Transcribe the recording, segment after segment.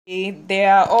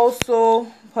There are also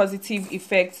positive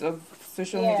effects of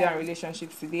social media Yeah. and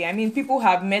relationships today. I mean, people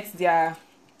have met their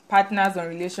partners on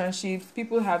relationships.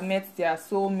 People have met their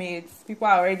soulmates. People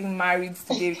are already married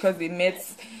today because they met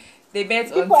on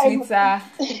People are Twitter.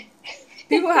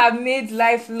 People have made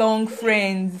lifelong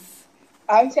friends.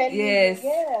 I'm telling you, Yes.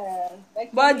 yeah. Like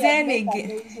for But me, I've then met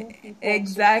again, amazing people on social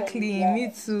exactly, media,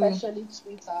 me too. especially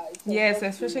Twitter. It has Yes, just been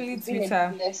especially it's been a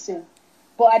Twitter. blessing.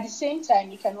 But at the same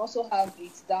time, it can also have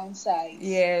its downsides,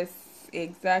 Yes, you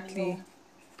exactly. know. Yeah,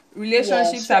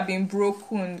 Relationships so have been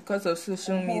broken because of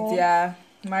social mhm. media.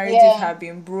 Marriages Yeah, have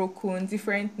been broken,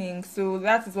 different things. So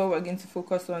that is what we're going to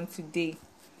focus on today.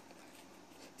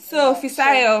 So, yeah. So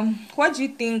Fisayo, what do you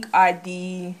think are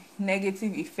the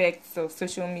negative effects of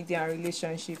social media and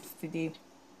relationships today?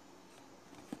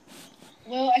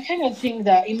 well, I kind of think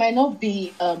that it might not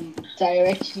be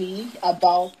directly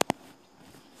about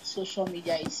social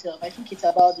media itself. I think it's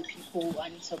about the people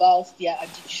and it's about their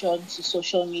addiction to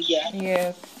social media.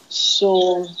 Yes.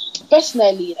 So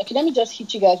personally, okay, let me just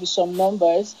hit you guys with some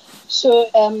numbers. So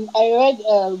I read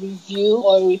a review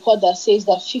or a report that says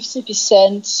that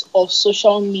 50% of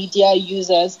social media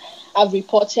users have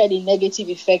reported a negative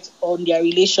effect on their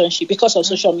relationship because of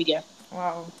social media.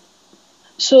 Wow.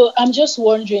 So I'm just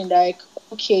wondering, like,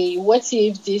 okay, what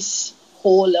if this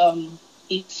whole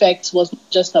effect was not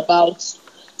just about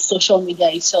social media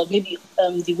itself? Maybe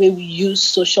the way we use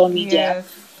social media Yes.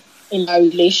 in our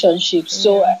relationships.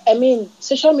 So, Yeah. I mean,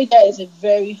 social media is a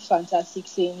very fantastic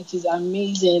thing. It is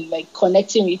amazing, like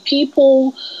connecting with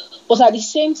people. But at the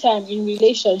same time, in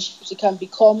relationships, it can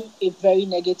become a very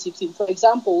negative thing. For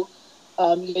example,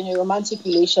 you're in a romantic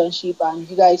relationship and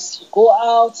you guys go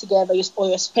out together or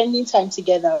you're spending time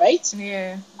together, right?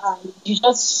 Yeah. And you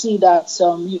just see that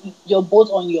you're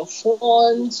both on your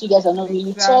phones, you guys are not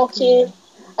really Exactly. talking.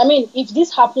 I mean, if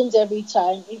this happens every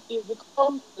time, it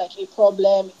becomes like a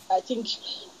problem. I think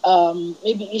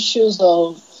maybe issues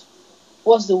of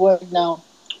what's the word now?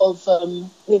 Of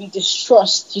maybe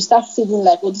distrust. You start feeling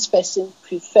like, oh, this person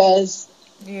prefers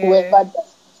whoever Yeah. they're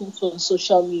speaking to on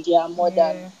social media more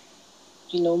than Yeah.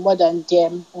 more than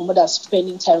them, or more than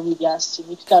spending time with their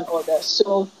significant others.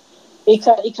 So it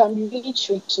can be really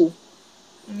tricky,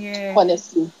 Yeah.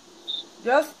 honestly.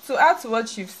 Just to add to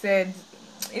what you've said,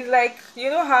 it's like you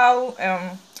know how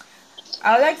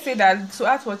I would like to say that to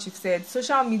add to what you've said,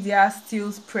 social media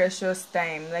steals precious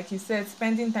time. Like you said,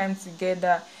 spending time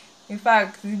together. In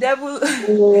fact, the devil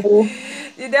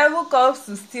Mm, the devil comes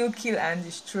to steal, kill, and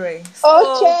destroy.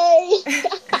 So okay.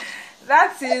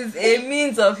 that is a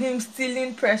means of him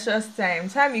stealing precious time.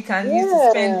 Time you can use to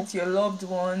spend Yeah. with your loved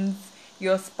ones,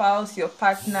 your spouse, your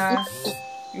partner.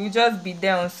 You just be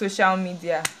there on social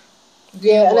media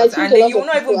doing Yeah, and I what, think and a then lot you will of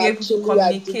not even people be are able to actually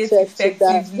communicate addicted to that.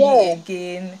 effectively Yeah.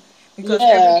 again because Yeah.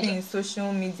 everything is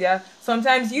social media.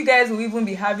 Sometimes you guys will even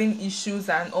be having issues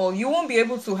and all. You won't be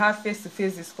able to have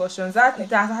face-to-face discussions. It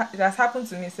has happened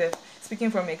to me, sir, speaking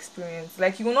from experience.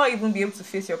 Like you will not even be able to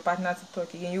face your partner to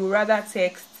talk again. You will rather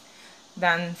text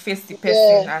than face the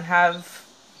person Yeah. and have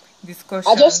I just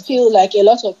discussions. feel like a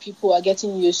lot of people are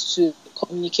getting used to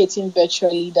communicating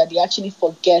virtually that they actually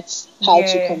forget how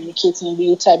to Yeah. communicate in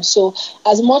real time. So,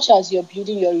 as much as you're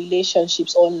building your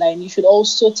relationships online, you should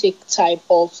also take time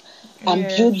off and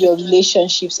Yes. build your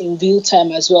relationships in real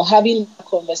time as well. Having a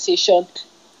conversation,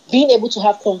 being able to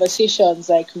have conversations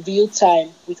like real time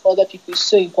with other people is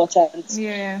so important.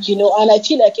 Yeah. And I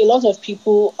feel like a lot of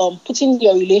people putting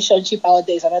your relationship out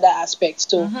there is another aspect.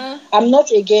 So Mhm. I'm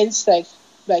not against like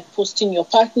posting your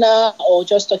partner or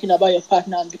just talking about your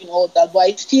partner and doing all that, but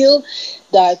I feel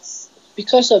that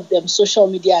because of them social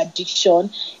media addiction,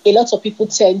 a lot of people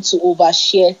tend to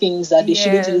overshare things that they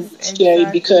shouldn't even Yes. be sharing.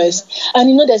 Exactly. Because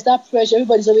and there's that pressure.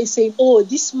 Everybody's always saying, oh,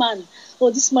 this man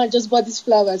just bought these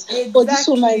flowers. Oh, this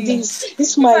woman Exactly.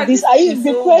 this In man fact, this. this Are thing you is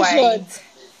be so wide. pressured?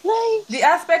 Like, The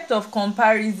aspect of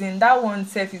comparison, that one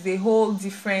self is a whole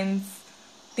different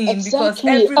thing because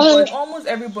exactly. And almost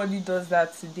everybody does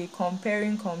that today.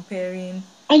 Comparing.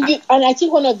 And Ah, you and I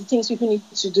think one of the things people need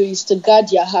to do is to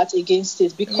guard your heart against it,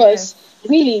 yes. because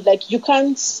really, like, you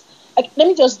can't. Like, let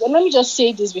me just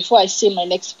say this before I say my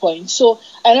next point. So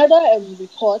another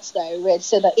report that I read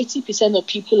said that 80% of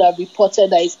people have reported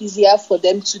that it's easier for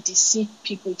them to deceive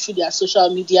people through their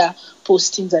social media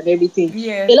postings and everything. A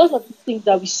Yes. lot of the things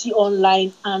that we see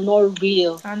online are not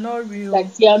real. Are not Like,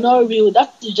 real. they are not real.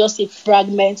 That is just a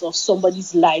fragment of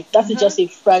somebody's life. That is Mhm. just a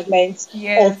fragment of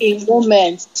Yes. a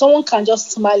moment. Someone can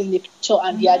just smile in a picture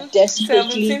and they are Mhm.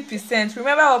 desperately 17%.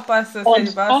 Remember what Pastor said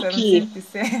about unhappy.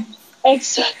 17%? You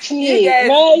Exactly, guys,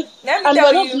 right? let me And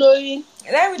tell you.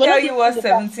 Let me we're tell not you blowing what the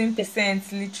fact.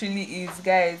 17% literally is,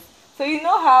 guys. So you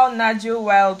know how Najo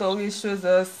Wild always shows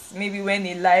us maybe when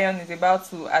a lion is about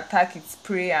to attack its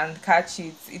prey and catch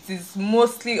it, it is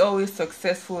mostly always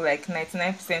successful, like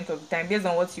 99% of the time, based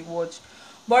on what you watch.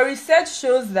 But research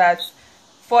shows that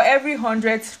for every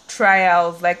 100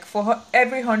 trials, like for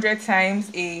every 100 times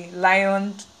a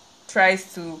lion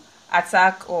tries to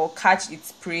attack or catch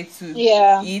its prey to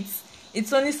Yeah. eat,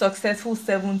 it's only successful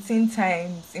 17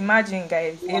 times. Imagine,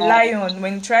 guys, a Wow. lion,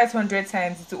 when it tries 100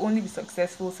 times, it will only be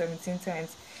successful 17 times.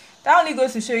 That only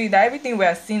goes to show you that everything we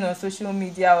are seeing on social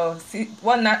media or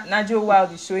what Najo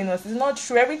Wild is showing us is not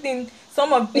true. Everything,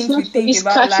 some of the It's things we not. think It's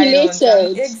about lions, and calculated.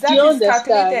 Do you exactly, it's understand?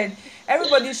 calculated.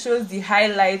 Everybody shows the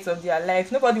highlights of their life.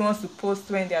 Nobody wants to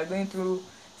post when they are going through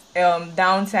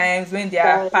down times, when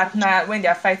when they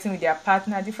are fighting with their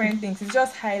partner, different things. It's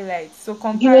just highlights. So You know,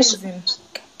 comparison.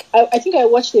 I think I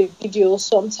watched a video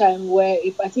sometime where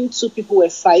if I think two people were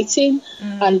fighting,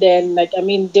 and then like I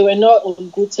mean they were not on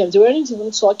good terms. They weren't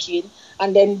even talking,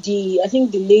 and then I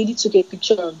think the lady took a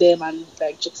picture of them and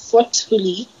like just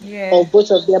forcefully of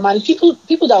both of them. And people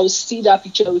that will see that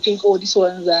picture will think, oh, these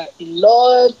ones are in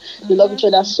love. They love each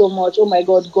other so much. Oh my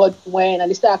God, God when? And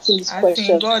they start asking this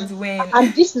question. God when?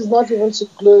 And this is not even to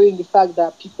glory in the fact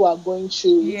that people are going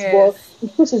through it, but the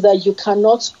truth is that you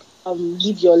cannot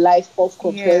live your life off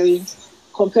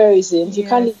comparisons. You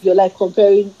can't live your life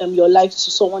comparing your life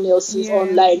to someone else's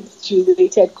online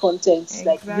curated content.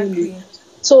 Exactly. Like really.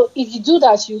 So if you do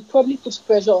that, you probably put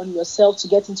pressure on yourself to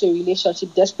get into a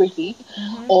relationship desperately,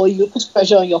 or you put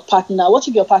pressure on your partner. What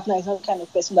if your partner is not the kind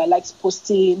of person that likes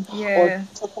posting or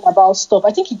talking about stuff?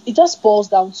 I think it just boils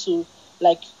down to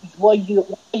like what you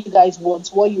guys want,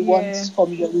 what you want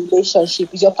from your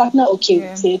relationship. Is your partner okay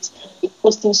with it? With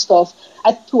posting stuff?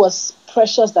 I think it was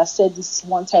Precious that said this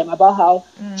one time about how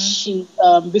she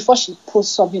before she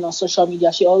posts something on social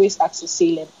media, she always asks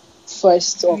Salem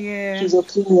first of his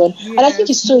opinion. And I think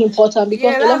it's so important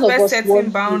because a lot of us setting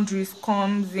boundaries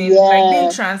comes in, like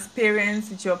being transparent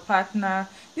with your partner.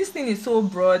 This thing is so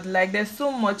broad, like there's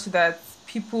so much that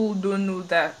people don't know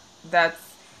that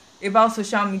about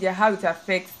social media, how it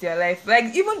affects their life.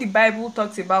 Like even the Bible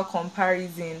talks about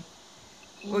comparison.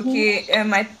 Okay,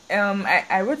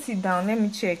 I wrote it down, let me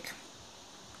check.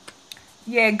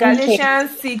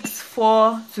 Galatians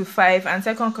 6:4-5 and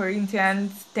 2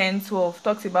 Corinthians 10:12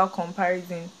 talks about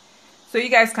comparison. So you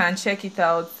guys can check it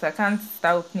out. I can't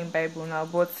start opening Bible now,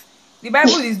 but the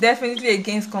Bible is definitely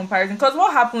against comparison. Because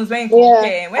what happens when you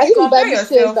compare? When you compare yourself,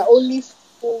 says that only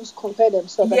fools compare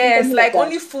themselves. Yes, like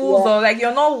only fools, or like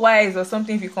you're not wise or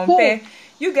something. If you compare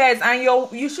you guys, and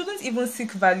you shouldn't even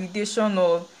seek validation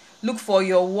or look for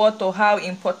your worth or how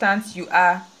important you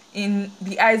are in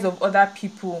the eyes of other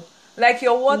people. Like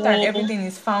your worth and everything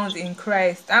is found in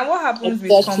Christ. And what happens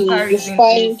with comparison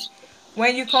is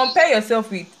when you compare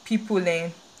yourself with people,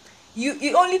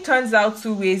 it only turns out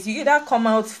two ways. You either come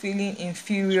out feeling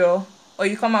inferior or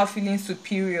you come out feeling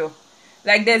superior.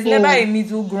 Like there's never a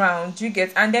middle ground, you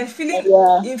get? And then feeling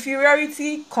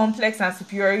inferiority complex and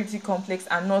superiority complex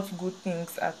are not good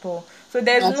things at all. So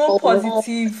there's no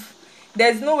positive,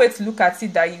 there's no way to look at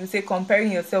it that you say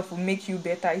comparing yourself will make you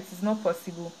better. It is not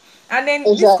possible. And then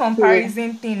this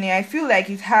comparison thing, I feel like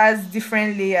it has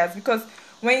different layers, because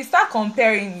when you start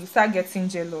comparing, you start getting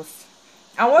jealous.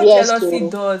 And what jealousy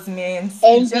does, man,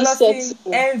 jealousy,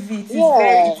 envy,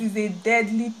 it is a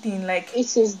deadly thing. Like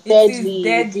it is deadly.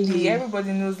 Really.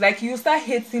 Everybody knows. Like you start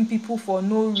hating people for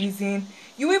no reason.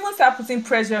 You even start putting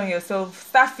pressure on yourself.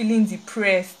 Start feeling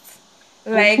depressed.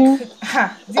 Like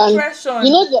depression.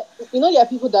 And there are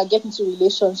people that get into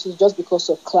relationships just because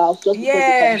of clout, just because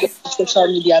they can go on social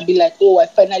media and be like, oh, I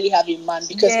finally have a man,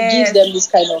 because it gives them this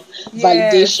kind of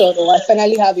validation. Or I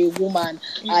finally have a woman.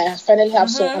 I finally have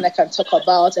someone I can talk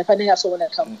about. I finally have someone I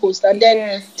can post. And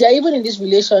then they're even in these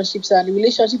relationships, and the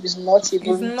relationship is not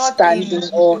even standing.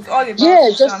 Or it's all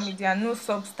about social media, no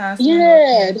substance.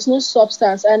 There's no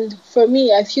substance. And for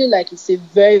me, I feel like it's a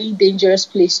very dangerous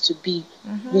place to be.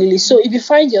 Really. So if you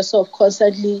find yourself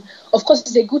constantly, of course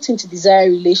it's a good thing to desire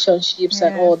relationships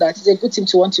and all that. It's a good thing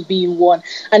to want to be in one.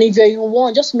 And if you're in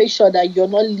one, just make sure that you're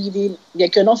not living,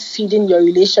 like you're not feeding your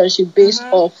relationship based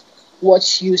off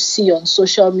what you see on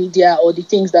social media or the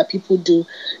things that people do,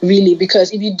 really.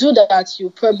 Because if you do that, you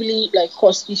probably like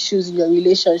cause issues in your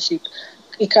relationship.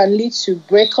 It can lead to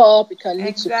breakup. It can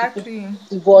lead to people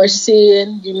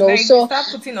divorcing. Like so you start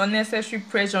putting unnecessary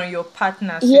pressure on your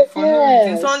partner for no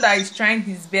reason. Someone that is trying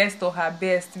his best or her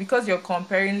best, because you're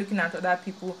comparing, looking at other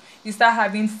people, you start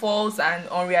having false and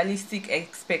unrealistic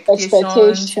expectations.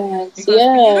 Because you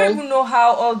don't even know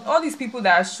how all these people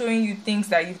that are showing you things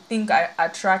that you think are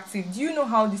attractive. Do you know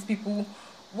how these people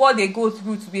what they go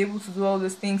through to be able to do all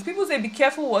those things. People say be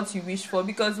careful what you wish for,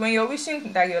 because when you're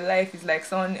wishing that your life is like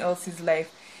someone else's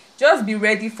life, just be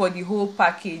ready for the whole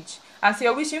package. As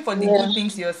you're wishing for the good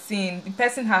things you're seeing, the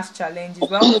person has challenges.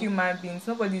 We're all human beings.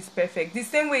 Nobody is perfect. The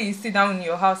same way you sit down in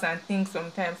your house and think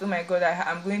sometimes, oh my God,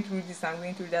 I'm going through this, I'm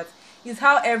going through that, is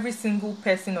how every single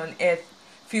person on earth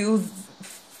feels.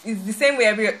 It's the same way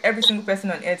every single person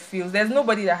on earth feels. There's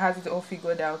nobody that has it all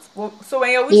figured out. So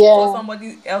when you're wishing for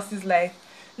somebody else's life,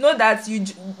 know that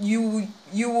you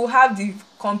will have the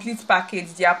complete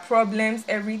package, their problems,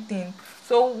 everything.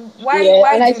 So why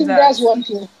and I do think that? that's one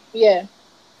thing. Yeah,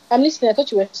 I'm listening. I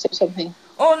thought you were saying something.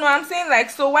 Oh no, I'm saying, like,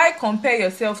 so why compare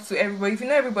yourself to everybody if you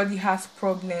know everybody has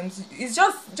problems? It's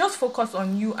just focus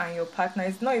on you and your partner.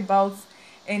 It's not about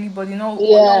anybody. It's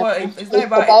not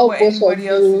about what both of anybody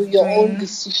else you, is your own doing.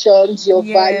 decisions, your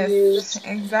Yes, values.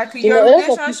 exactly. You know, Your a lot of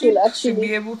people relationship should actually.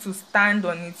 be able to stand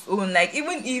on its own. Like,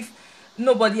 even if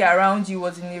nobody around you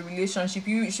was in a relationship,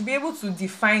 you should be able to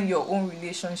define your own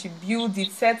relationship, build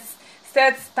it, set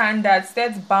standards,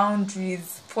 set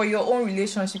boundaries for your own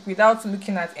relationship without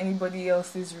looking at anybody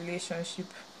else's relationship.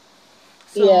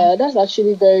 So Yeah, that's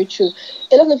actually very true.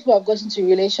 A lot of people have gotten into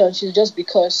relationships just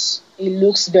because it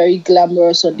looks very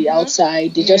glamorous on the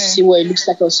outside. They just see what it looks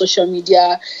like on social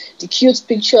media, the cute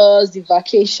pictures, the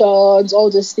vacations, all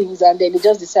those things, and then they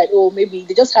just decide, oh, maybe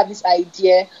they just have this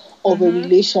idea of a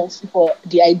relationship or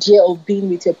the idea of being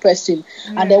with a person.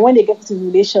 And then when they get to the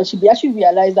relationship, they actually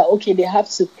realize that, okay, they have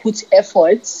to put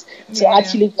efforts to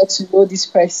actually get to know this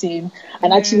person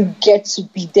and actually get to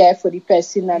be there for the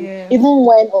person. And even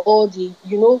when all the,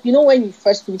 when you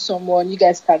first meet someone, you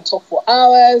guys can talk for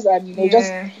hours, and,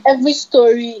 just every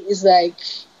story is like,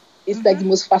 it's like the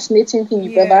most fascinating thing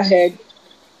you've ever heard.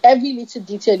 Every little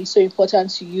detail is so important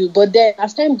to you. But then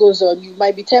as time goes on, you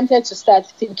might be tempted to start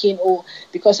thinking, oh,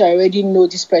 because I already know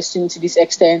this person to this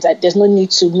extent, there's no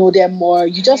need to know them more.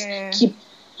 You just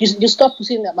you stop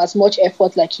putting them as much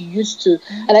effort like you used to.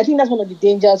 And I think that's one of the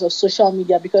dangers of social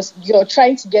media, because you're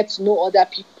trying to get to know other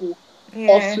people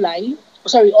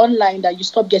online, that you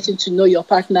stop getting to know your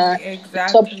partner.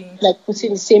 Exactly. You stop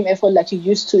putting the same effort like you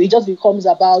used to. It just becomes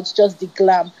about just the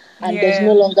glam. And there's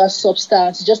no longer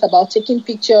substance. It's just about taking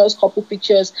pictures, couple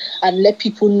pictures, and let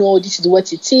people know this is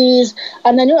what it is.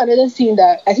 And I know another thing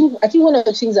that I think one of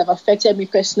the things that have affected me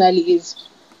personally is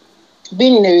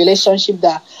being in a relationship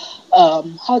that,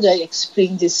 how do I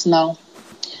explain this now?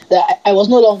 That I was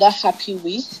no longer happy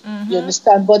with. You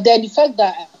understand? But then the fact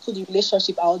that I put the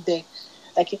relationship out there,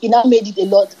 like, it now made it a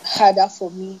lot harder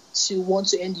for me to want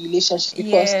to end the relationship,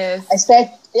 because I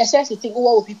started to think, oh,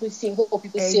 what will people think? What will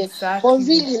people say? But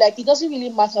really, like, it doesn't really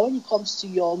matter when it comes to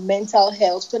your mental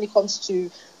health, when it comes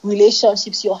to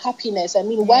relationships, your happiness. I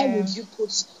mean, why would you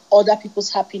put other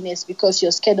people's happiness because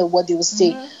you're scared of what they will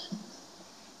say?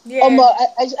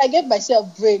 I get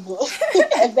myself brain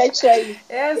eventually.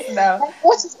 Yes, now. Like,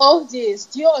 what is all this?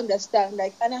 Do you understand?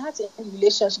 Like, and I had to end the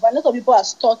relationship. A lot of people are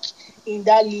stuck in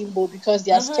that limbo because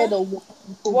they are scared of what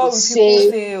people will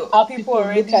say, how people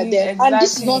look at them. And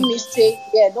this is not me saying,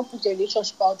 don't put your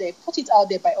relationship out there. Put it out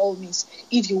there by all means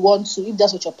if you want to, if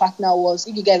that's what your partner was,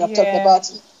 if you guys have talked about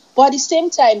it. But at the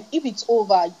same time, if it's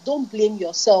over, don't blame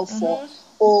yourself for,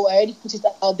 oh, I already put it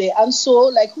out there. And so,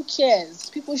 like, who cares?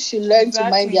 People should learn to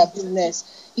mind their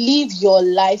business. Live your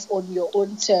life on your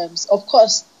own terms. Of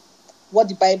course, what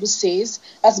the Bible says,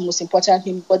 that's the most important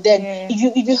thing. But then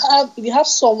if you have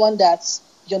someone that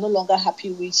you're no longer happy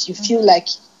with, you feel like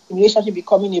the relationship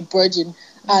becoming a burden,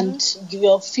 and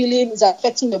your feeling is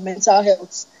affecting your mental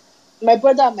health, my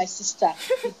brother and my sister,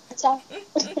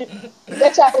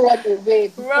 better run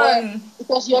away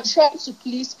because you're trying to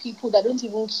please people that don't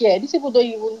even care. These people don't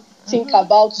even think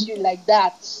about you like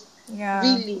that.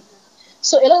 Really.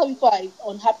 So a lot of people are in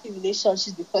unhappy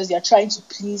relationships because they are trying to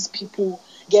please people,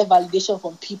 get validation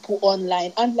from people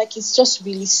online, and like, it's just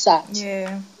really sad.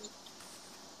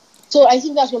 So I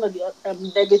think that's one of the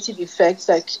negative effects,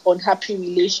 like unhappy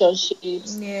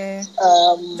relationships.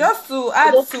 Just to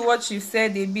add to what you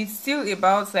said a bit, still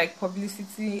about like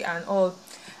publicity and all,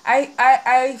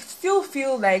 I still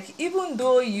feel like, even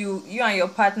though you and your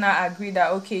partner agree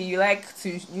that, okay, you like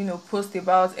to post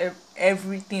about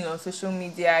everything on social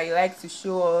media, you like to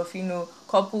show off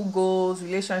couple goals,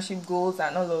 relationship goals,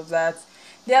 and all of that,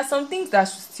 there are some things that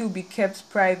should still be kept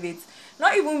private.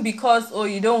 Not even because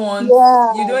you don't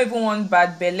even want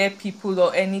bad belle people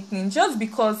or anything, just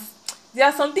because there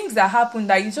are some things that happen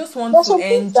that you just want to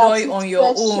enjoy on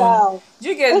your own. Do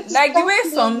you get like the way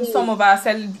some of our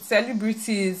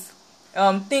celebrities,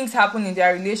 things happen in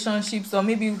their relationships, or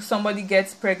maybe somebody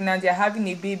gets pregnant, they're having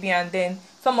a baby, and then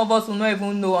some of us will not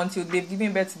even know until they've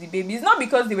given birth to the baby. It's not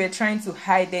because they were trying to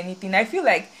hide anything. I feel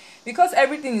like because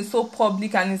everything is so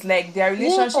public and it's like their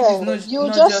relationship is You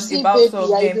not just just see about baby two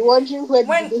of and you'll them. be wondering where did the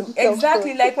When baby come from.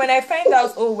 exactly, like when I find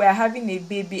out, oh, we're having a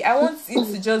baby, I want it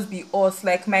to just be us,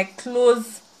 like my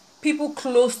close people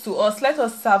close to us. Let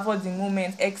us savor the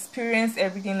moment, experience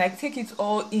everything, like take it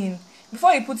all in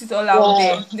before you put it all out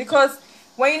Yeah, there. Because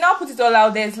when you now put it all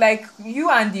out there, it's like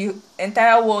you and the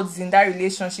entire world is in that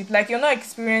relationship. Like you're not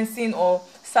experiencing or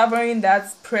savoring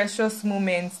that precious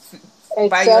moment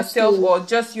by yourself exactly. or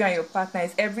just you and your partner.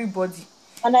 It's everybody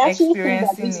And I actually think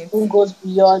that experiencing this it. thing goes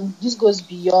beyond. This goes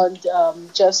beyond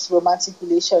just romantic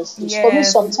relationships. For me,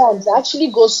 Yes. sometimes I actually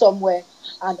go somewhere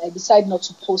and I decide not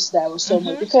to post that I was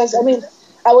somewhere Mm-hmm. because I mean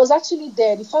I was actually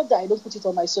there. The fact that I don't put it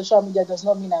on my social media does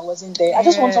not mean I wasn't there. I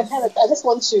just want Yes. sometimes I just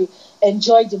want to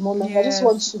enjoy the moment. I just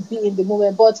want Yes. to be in the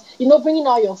moment. But you know, bringing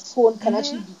out your phone can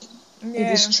actually Mm-hmm. be Yeah.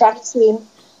 distracting.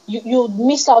 You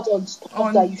miss out on stuff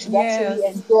that On you should actually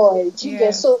yes. enjoy. Do you get?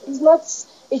 Yes. So it's not.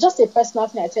 It's just a personal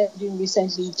thing I started doing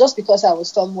recently. Just because I was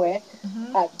somewhere,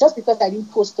 Mm-hmm. just because I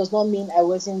didn't post does not mean I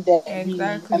wasn't there. Really,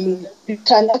 I Exactly. mean, you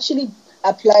can actually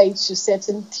apply it to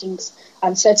certain things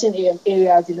and certain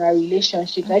areas in our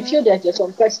relationships. I Mm-hmm. feel that there's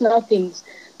some personal things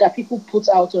that people put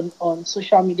out on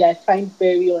social media I find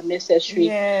very unnecessary.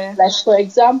 Yeah. Like for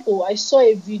example, I saw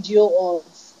a video of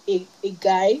a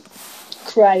guy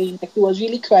crying. Like he was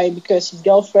really crying because his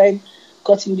girlfriend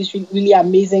got him this really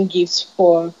amazing gift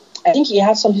for. I think it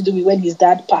had something to do with when his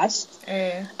dad passed.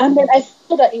 Eh. And then I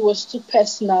felt that it was too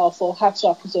personal for her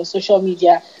to put on social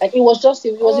media. Like it was a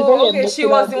Oh, very okay. She emotional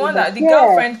was the one moment. that the Yeah,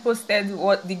 girlfriend posted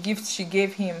what the gift she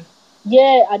gave him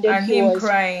yeah. And then and he him was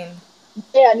crying.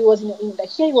 yeah, and he was like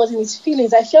here he was in his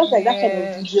feelings. I felt like that kind of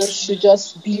Yeah. video should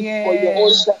just be for your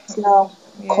own Yeah. personal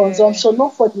Yeah. consumption,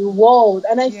 not for the world.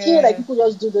 And I feel like Yeah. people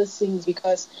just do those things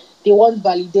because they want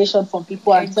validation from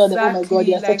people and tell them, oh my god,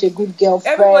 Exactly. you're such a Like good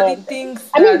everybody girlfriend. thinks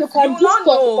I mean, you that can do stuff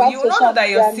without you will not know social that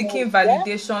you're media knowing, seeking yeah?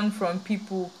 validation from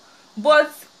people.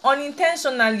 But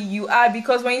unintentionally you are,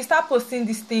 because when you start posting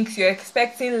these things, you're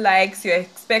expecting likes, you're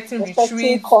expecting Expecting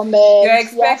retweets, you're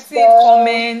comments, yes, expecting girl.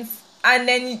 comments, and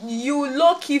then you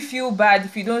low-key feel bad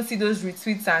if you don't see those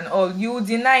retweets and all. You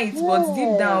deny it, but deep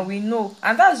Yeah. down we know.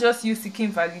 And that's just you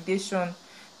seeking validation.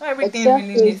 Not everything really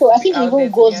Exactly. needs So to I be think it out there, even to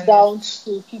be goes honest. down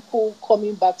to people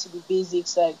coming back to the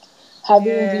basics, like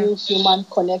having Yeah. real human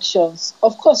connections.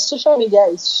 Of course, social media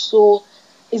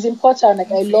is important.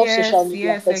 Like I love social Yes, media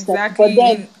yes, personally, but exactly.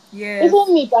 then In yes.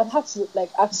 even me, I've had to like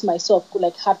ask myself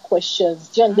like hard questions.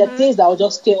 Do you know, there are Mm-hmm. days that I'll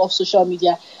just stay off social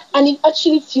media, and it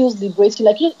actually feels liberating.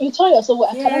 Like you tell yourself, well,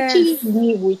 I can actually Yes.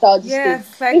 live without this thing,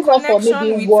 Yes. Like if not for maybe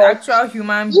connection with work. actual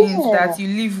human beings Yeah. that you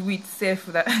live with self,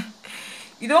 that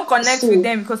you don't connect with See,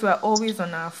 them because we're always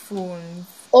on our phones.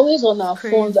 always on It's our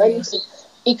phones, and crazy.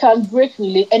 it can break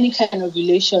any kind of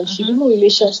relationship, Mm-hmm. even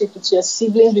relationship with your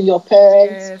siblings, with your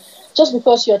parents, Yes. just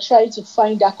because you're trying to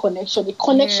find that connection, a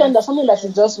connection Yes. that's something that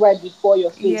is just right before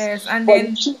your face, Yes. And but you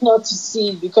then, choose not to see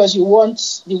it because you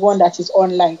want the one that is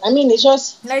online. I mean, it's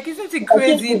just, like, isn't it I think,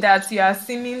 crazy that you are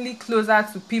seemingly closer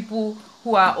to people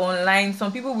who are online,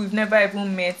 some people we've never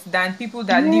even met, than people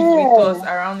that live with us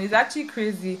yeah, around? It's actually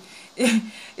crazy.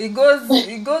 It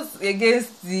goes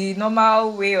against the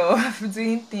normal way of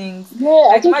doing things. yeah.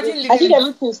 Like imagine I living think with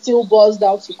everything still boils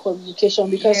down to communication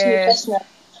because me yes. personally,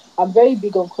 I'm very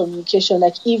big on communication.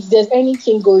 Like, if there's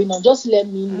anything going on, just let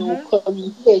me know. Mm-hmm.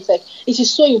 Communicate. Like, it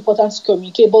is so important to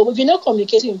communicate. But if you're not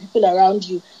communicating with people around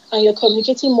you and you're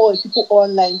communicating more with people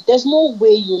online, there's no way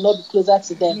you'll not be closer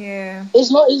to them. Yeah.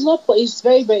 It's not. It's not. It's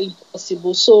very, very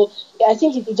impossible. So I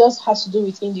think it just has to do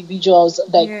with individuals.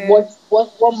 Like, Yeah.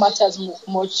 what matters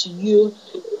more to you.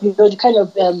 You know, the kind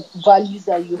of values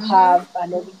that you Mm-hmm. have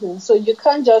and everything. So you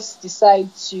can't just decide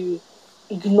to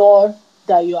ignore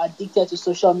that you're addicted to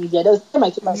social media. There was a time I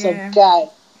told myself, Yeah. guy,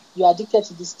 you're addicted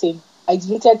to this thing. I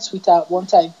deleted Twitter one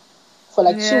time for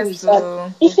like 2 weeks, and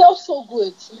So it felt so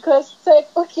good because it's like,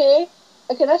 okay,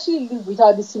 I can actually live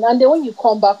without this thing. And then when you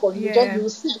come back on, you yeah. will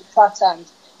see the pattern.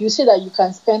 You see that you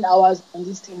can spend hours on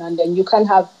this thing, and then you can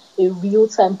have a real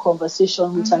time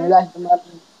conversation with Mm-hmm. another human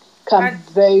being. Can And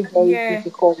be very, very yeah,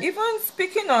 difficult. even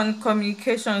speaking on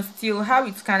communication, still how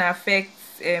it can affect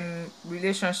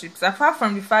relationships, apart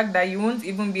from the fact that you won't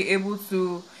even be able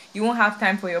to, you won't have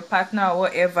time for your partner or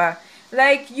whatever.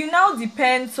 Like you now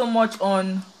depend so much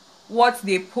on what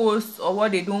they post or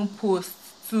what they don't post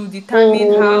to determine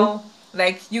Mm, how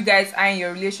like you guys are in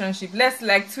your relationship. Let's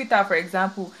like Twitter, for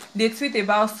example. They tweet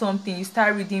about something, you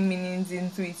start reading meanings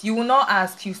into it, you will not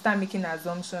ask, you start making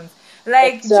assumptions.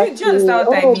 Like do you exactly. understand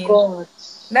what I Oh mean? God.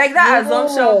 Like that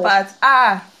assumption Yes. part,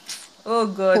 ah, Oh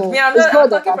God, me, It's I'm God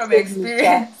that talking has from saved me,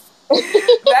 sha. experience.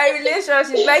 My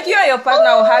relationship, like you and your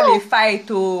partner will have a fight.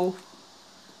 Oh,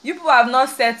 you people have not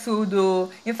settled.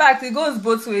 Oh, in fact, it goes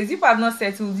both ways. You people have not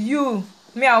settled. You,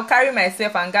 me, I'll carry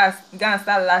myself and go and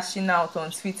start lashing out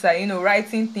on Twitter. You know,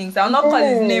 writing things. I'll not call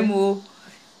his Yeah. name. Oh,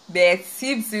 but if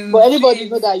But you everybody see it,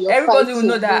 know that you're everybody will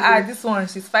know fighting, that really. this one,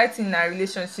 she's fighting in a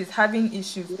relationship, she's having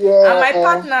issues. And my Yeah.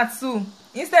 partner too,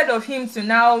 instead of him to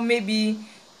now maybe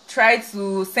try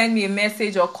to send me a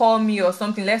message or call me or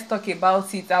something, let's talk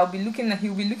about it. He'll be looking at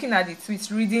the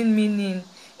tweets, reading meaning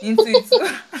into it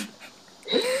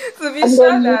to be And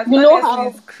sure then that you know honestly how,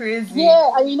 it's crazy.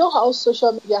 yeah, and you know how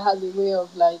social media has a way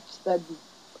of like that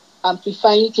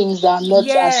amplifying things that are not as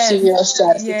Yes, serious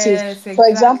as it is. yes, For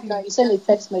example, exactly. now you send a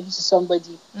text message to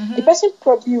somebody, the person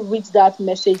probably reads that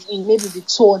message in maybe the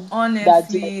tone that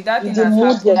they, Honestly, that in thing the has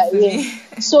mood they happened are to in. me.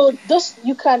 So those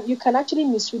you can actually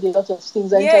misread a lot of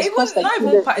things, and it Yeah, has caused even like not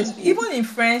even serious issues. even in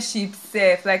friendships,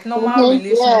 self, like normal Mm-hmm.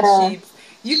 Yeah, relationships,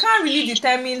 you can't really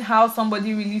determine how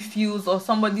somebody really feels or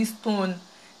somebody's tone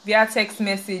via text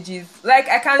messages. Like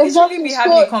I can literally exactly. be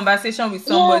having a So conversation with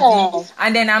somebody yeah,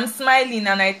 and then I'm smiling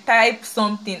and I type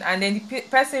something and then the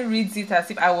person reads it as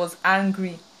if I was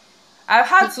angry. I've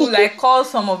had to like call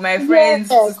some of my yeah. friends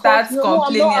to start Cause no,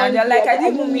 I'm complaining not and they're angry. like, I I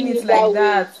didn't even didn't mean mean it it like that way.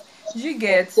 that. You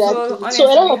get so Exactly. So a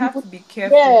honestly, lot we of have people, to be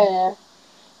careful. yeah,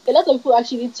 a lot of people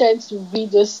actually tend to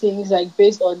read those things like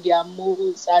based on their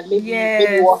moods and maybe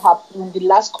Yes. what happened in the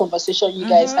last conversation you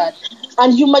guys Mm-hmm. had,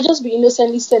 and you might just be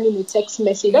innocently sending a text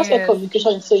message. That's why Yes.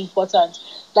 communication is so important.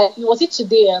 Like was it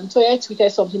today? Toya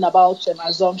tweeted something about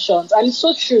assumptions, and it's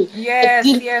so true. Like Yes,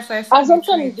 the yes, I saw the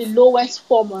assumption is tweet. the lowest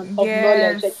form of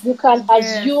knowledge. Yes, Like you can yes,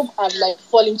 assume and like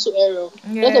fall into error.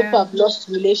 A lot of people yeah, have lost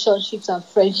relationships and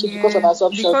friendships because of yeah.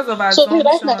 assumption. Because of So me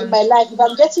right now in assumption. my life, if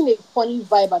I'm getting a funny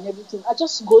vibe and everything, I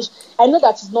just go. I know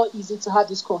that it's not easy to have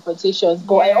these confrontations,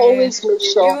 but I Yeah. always make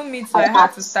sure Even me too, I I had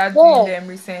to ask. start doing Yeah. them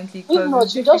recently If because it's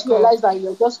not, you just difficult. realize that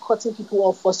you're just cutting people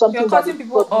off for You're something that they cutting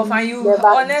people off probably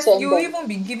and never you intended. even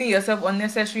be giving yourself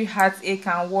unnecessary heartache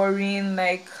and worrying.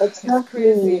 Like, it's Exactly.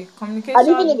 crazy. And even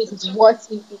Communication, if it's what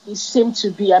it seemed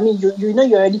to be, I mean, you know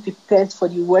you're already prepared for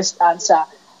the worst answer,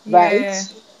 right? yeah.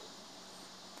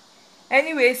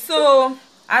 Anyway, so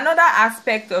another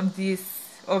aspect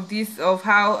of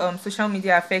how social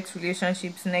media affects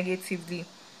relationships negatively,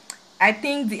 I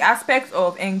think the aspect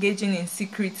of engaging in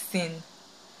secret sin.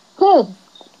 Hmm.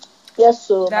 Yes,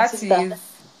 so my That sister. is,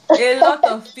 a lot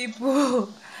of people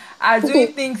are doing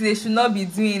things they should not be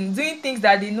doing things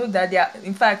that they know that they are,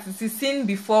 in fact, it is sin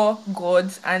before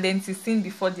God and then it is sin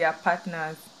before their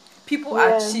partners. People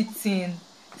are Yeah. cheating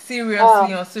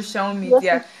seriously Ah. on social Yes.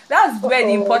 media. That's where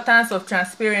the Oh. importance of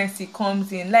transparency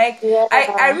comes in. Like, I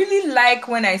Yeah. really like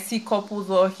when I see couples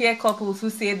or hear couples who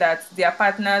say that their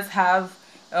partners have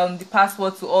the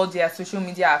password to all their social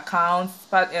media accounts,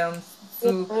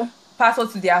 to Yeah.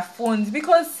 password to their phones,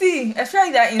 because see,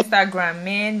 especially that Instagram,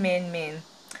 man,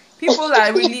 people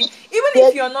are really, even Yeah.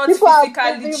 if you're not People are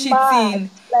physically moving mad. cheating,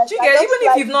 Like do you I get, even just if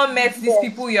like you've not met seeing these them.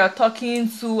 people you're talking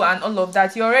to and all of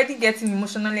that, you're already getting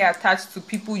emotionally attached to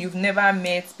people you've never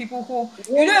met, people who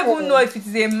you don't even know Yeah. if it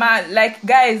is a man. Like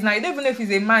guys now, you don't even know if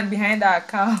it's a man behind that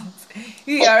account.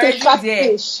 You're already there.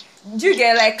 Catfish. Do you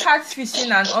get, like,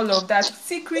 catfishing and all of that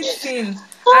secret thing? and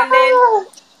then Ah.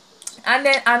 and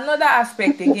then another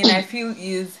aspect again I feel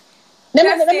is,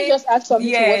 let's Let me say, just add something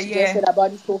to yeah, what you just yeah. said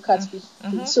about this whole catfish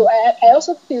thing. Mm-hmm. So I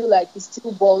also feel like it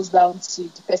still boils down to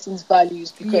the person's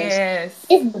values, because Yes.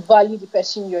 if you value the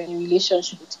person you're in a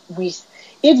relationship with,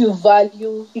 if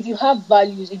you have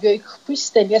values, if you're a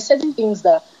Christian, there are certain things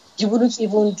that you wouldn't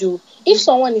even do. If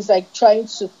someone is like trying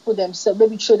to put themselves,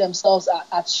 maybe throw themselves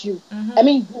at you, I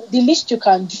mean, the least you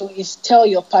can do is tell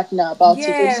your partner about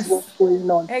it. Oh, this is Yes, what's going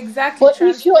on. exactly, But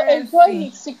if you're enjoying transparency.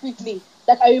 it secretly,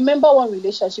 like I remember one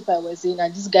relationship I was in,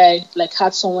 and this guy like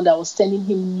had someone that was sending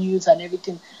him news and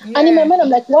everything. And in my Yeah, mind, I'm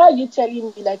like, why are you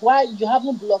telling me? Like, why you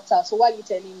haven't blocked her? So why are you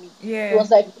telling me? He yeah. was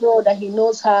like, no, that he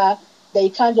knows her, that he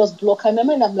can't just block her. In my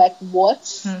mind, I'm like,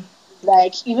 what?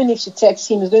 Like, even if she texts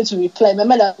him, he's going to reply. In my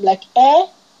mind, I'm like,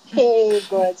 hey,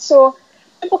 God. So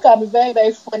people can be very,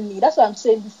 very funny. That's what I'm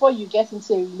saying. Before you get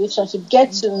into a relationship,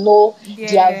 get to know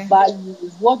their Yeah.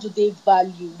 values. What do they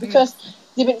value? Because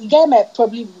It's, the guy might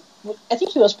probably, I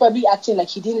think he was probably acting like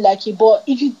he didn't like it. But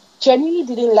if you genuinely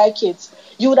didn't like it,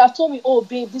 you would have told me, oh,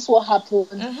 babe, this is what happened.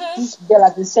 This girl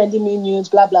has been sending me news,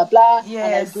 blah, blah, blah.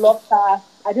 And I yes. blocked her.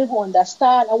 I didn't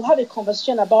understand. I will have a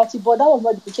conversation about it. But that was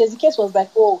not the case. The case was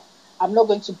like, oh, I'm not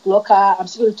going to block her. I'm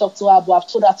still going to talk to her, but I've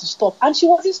told her to stop. And she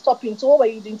wasn't stopping. So what were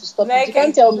you doing to stop it? You Like,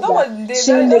 can't tell me that nobody,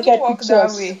 seeing it doesn't naked work that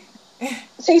pictures. way.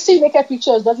 So you see naked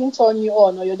pictures doesn't turn you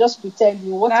on, or you're just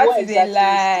pretending. What That is a exactly is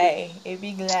lie, a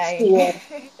big lie. it?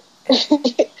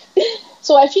 Yeah.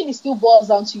 So I think it still boils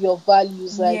down to your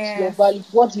values, like your Yes, values.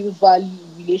 What do you value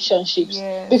in relationships?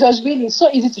 yes. Because really, it's so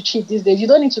easy to cheat these days. You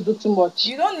don't need to do too much.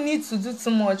 You don't need to do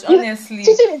too much, You, honestly.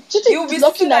 cheating You'll be is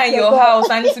sitting knocking at at your your door. house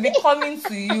and to be coming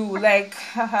to you, like,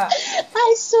 haha.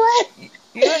 I swear,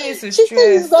 You don't need to cheating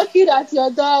is stress. knocking at your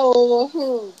door.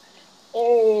 Oh.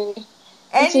 Eh,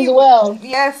 it is Any, well.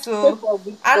 yes, Pray so for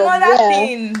wisdom. another Yeah.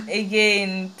 thing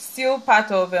again, still part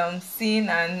of sin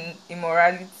and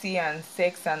immorality and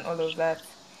sex and all of that,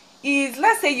 is,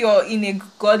 let's say you're in a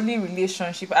godly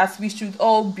relationship, as we should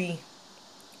all be,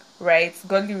 right?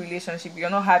 Godly relationship, you're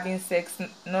not having sex,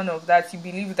 none of that. You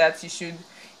believe that you should,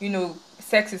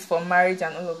 sex is for marriage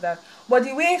and all of that. But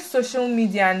the way social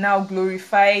media now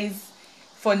glorifies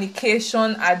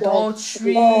fornication, Like,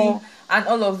 adultery, yeah. and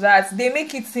all of that, they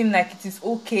make it seem like it is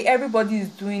okay. Everybody is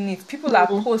doing it. People are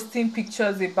Mm. posting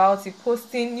pictures about it,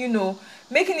 posting,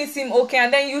 making it seem okay.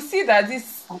 And then you see that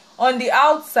this, on the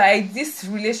outside, these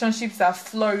relationships are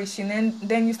flourishing, and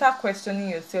then you start questioning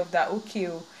yourself that, okay,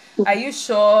 are you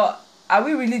sure? Are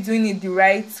we really doing it the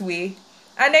right way?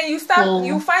 And then you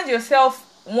Mm. find yourself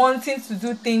wanting to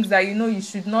do things that you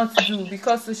should not do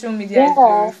because social media is Yeah.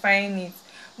 glorifying it.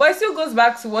 But it still goes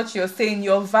back to what you're saying,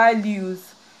 your values,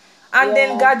 and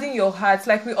then Yeah. guarding your heart.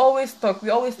 Like we always talk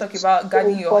about So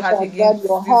guarding your heart important. Guard your against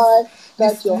this heart.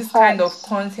 this Guard your this kind heart. of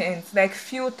content. Like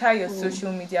filter your Mm.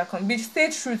 social media be stay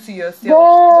true to yourself.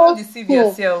 Don't But deceive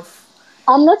yourself.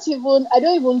 I don't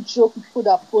even joke with people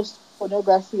that post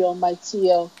pornography on my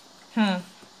TL.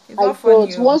 It's I not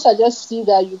funny. don't. Once I just see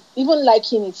that you even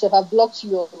liking it, if I've blocked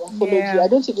you or unfollowed you, Yeah. I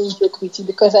don't even joke with you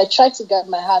because I try to guard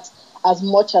my heart as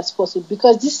much as possible.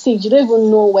 Because these things, you don't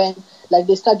even know when, like,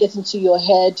 they start getting to your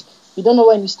head. You don't know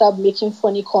when you start making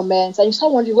funny comments, and you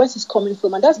start wondering where it's coming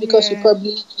from. And that's because you Yeah.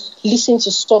 probably listened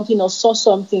to something or saw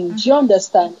something. Do you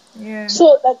understand? Yeah.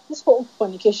 So, like, this whole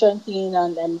fornication thing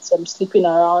and sleeping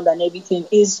around and everything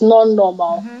is not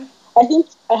normal. I think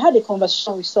I had a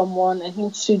conversation with someone, I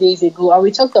think 2 days ago, and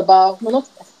we talked about, no, not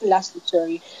last week,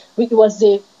 sorry. It was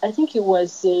a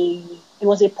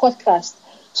podcast.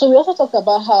 So we also talked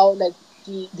about how, like,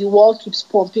 the world keeps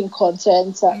pumping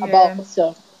content about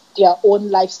their own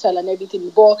lifestyle and everything.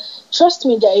 But trust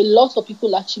me, there are a lot of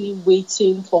people actually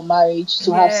waiting for marriage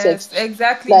to have sex.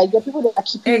 Exactly. Like, there are people that are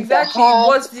keeping the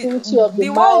heart, But purity of the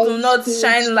world will mind, not spirit,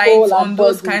 shine light soul, on and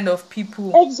those body. kind of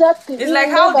people. Exactly. It's It like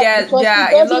will how never, there because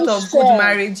are it a lot doesn't of good sell.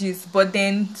 marriages, but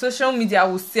then social media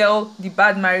will sell the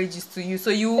bad marriages to you. So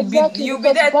you'll be because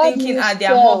there bad thinking, news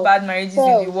there are more sells. bad marriages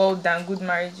in the world than good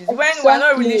marriages. When we're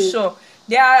not really Exactly. sure.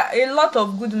 There are a lot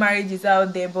of good marriages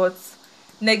out there, but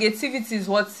negativity is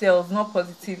what sells, not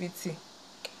positivity.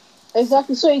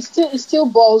 Exactly. So it still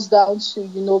boils down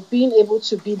to, being able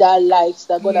to be that light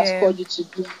that God has called you to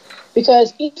be.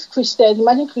 Because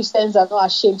imagine Christians are not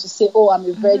ashamed to say, "Oh, I'm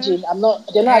a virgin."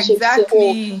 They're not ashamed to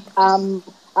say, "Oh,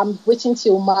 I'm waiting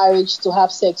till marriage to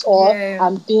have sex," or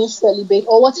 "I'm being celibate,"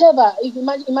 or whatever.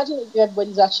 Imagine if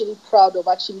everybody's actually proud of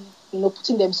actually,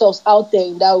 putting themselves out there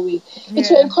in that way. It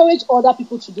will encourage other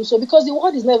people to do so, because the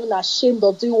world is not even ashamed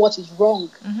of doing what is wrong.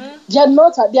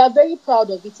 They are very proud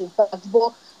of it, in fact.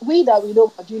 But we know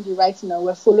we're doing the right thing and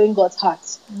we're following God's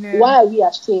heart. Why are we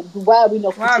ashamed? Why are we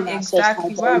not putting ourselves out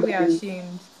there? Why are we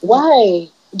ashamed? Why?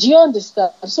 Do you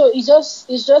understand? So it's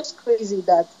just crazy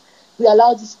that we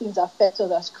allow these things to affect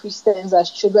us as Christians, as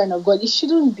children of God. It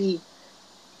shouldn't be.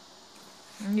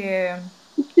 Yeah.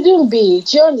 It shouldn't be.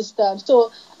 Do you understand?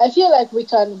 So I feel like we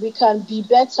can be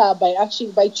better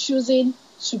by choosing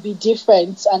to be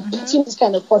different and putting this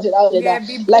kind of content out there.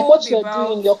 Like what you're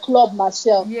doing in your club,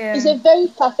 Marcel, is a very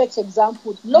perfect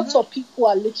example. Lots of people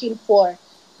are looking for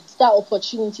that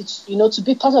opportunity to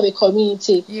be part of a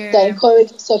community that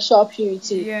encourages sexual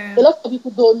purity. A lot of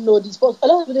people don't know this, but a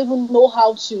lot of people don't even know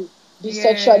how to be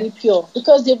sexually pure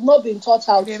because they've not been taught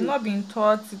how to. They've not been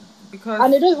taught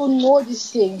and they don't even know these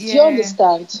things. Do you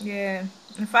understand? Yeah.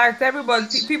 In fact,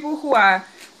 people who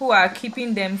are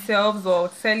keeping themselves or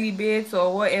celibate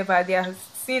or whatever, they are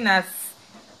seen as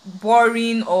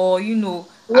boring or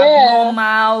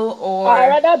abnormal, or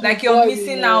like you're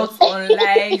missing out on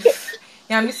life.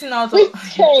 You're missing out on.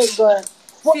 God.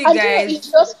 See, guys,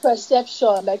 it's just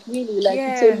perception. Like really, like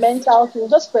it's a mental thing.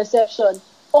 Just perception.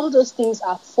 All those things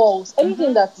are false.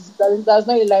 Anything that does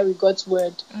not align with God's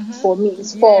word, for me,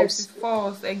 is false. It's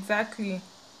false. Exactly.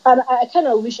 And I kind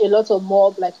of wish a lot of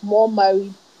more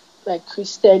married, like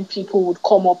Christian people would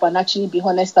come up and actually be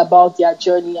honest about their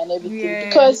journey and everything.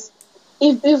 Because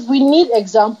if we need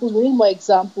examples, we need more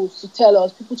examples to tell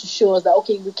us, people to show us that,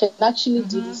 okay, we can actually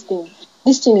do this thing.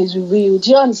 this thing is real.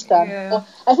 Do you understand? Yeah. But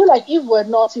I feel like if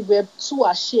we're too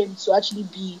ashamed to actually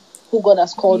be who God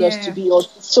has called us to be, or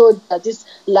to show that this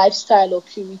lifestyle of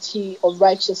purity, of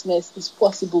righteousness is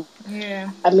possible.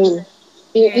 Yeah. I mean,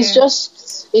 it's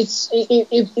just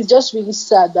really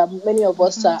sad that many of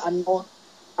us are not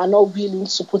willing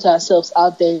to put ourselves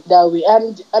out there that way.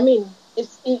 And I mean, it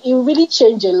really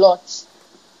changed a lot.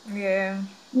 Yeah. It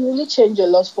really changed a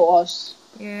lot for us.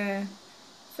 Yeah.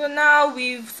 So now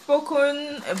we've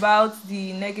spoken about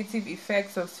the negative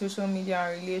effects of social media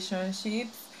and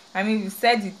relationships. I mean, we've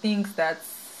said the things that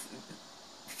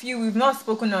we've not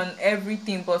spoken on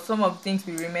everything, but some of the things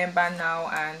we remember now.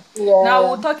 And now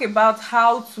we'll talk about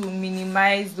how to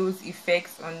minimize those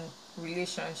effects on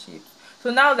relationships.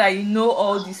 So now that you know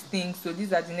all these things, so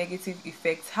these are the negative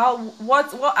effects,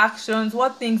 what actions,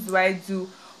 what things do I do,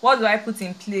 what do I put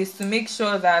in place to make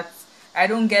sure that I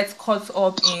don't get caught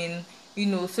up in,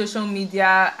 social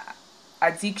media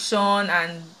addiction,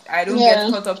 and I don't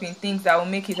get caught up in things that will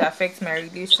make it affect my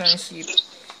relationship.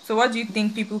 So what do you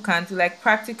think people can do, like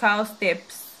practical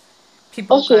steps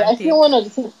people can take? I feel one of the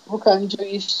things people can do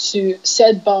is to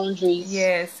set boundaries.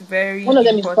 Yes, very one of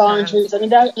them important. is boundaries.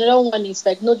 Another one is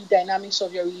like know the dynamics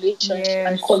of your relationship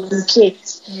and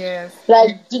communicate. Yes.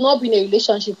 Like do not be in a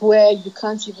relationship where you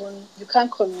can't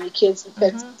communicate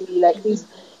effectively. Like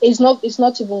it's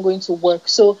not even going to work.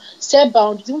 So set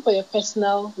boundaries even for your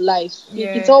personal life.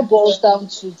 It all boils down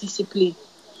to discipline.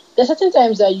 There's certain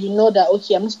times that you know that,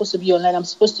 okay, I'm not supposed to be online, I'm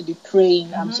supposed to be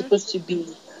praying, I'm supposed to be,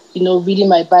 reading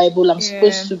my Bible, I'm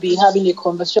supposed to be having a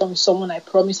conversation with someone I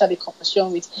promise have a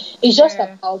conversation with. It's just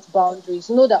about boundaries.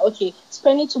 Know that, okay,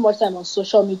 spending too much time on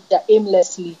social media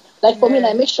aimlessly. Like for me,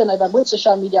 I make sure that if I'm going to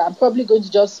social media, I'm probably going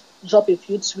to just drop a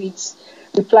few tweets,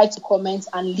 reply to comments,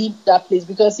 and leave that place.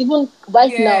 Because even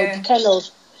right now, the kind of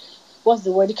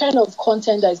the kind of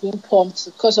content that is being pumped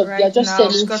because of they're just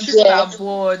selling. Because people are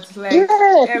bored. Like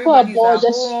people are bored.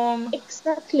 At home.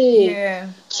 Exactly. Yeah.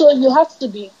 So you have to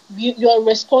be. You're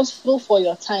responsible for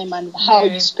your time and how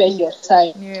you spend your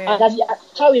time, and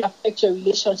how it affects your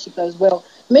relationship as well.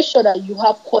 Make sure that you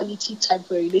have quality time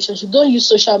for your relationship. Don't use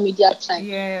social media time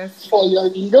for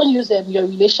don't use your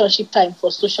relationship time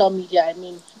for social media. I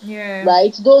mean,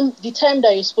 right? The time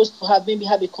that you're supposed to have, maybe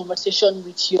have a conversation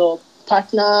with your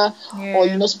partner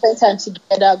or spend time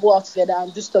together, go out together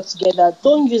and do stuff together.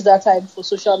 Don't use that time for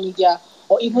social media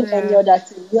or even any other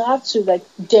thing. You have to like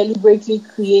deliberately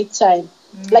create time.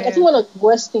 Like I think one of the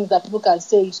worst things that people can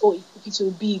say is, oh, if it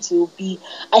will be, it will be.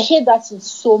 I hate that thing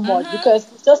so much because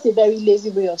it's just a very lazy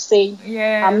way of saying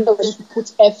I'm not ready to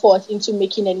put effort into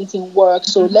making anything work,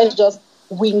 so let's just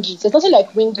wing it. There's nothing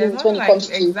like winging it when it comes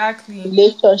to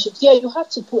relationships. Yeah, you have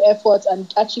to put effort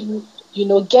and actually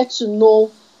get to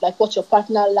know like what your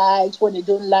partner likes, what they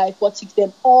don't like, what ticks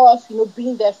them off,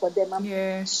 being there for them.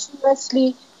 And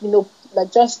seriously,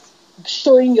 like just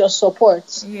showing your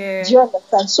support. Yeah. Do you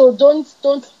understand? So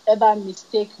don't ever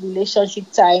mistake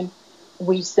relationship time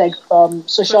with like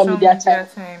social media time.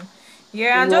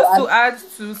 Yeah, and just to add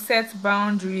to set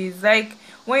boundaries, like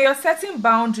when you're setting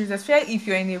boundaries, especially if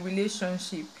you're in a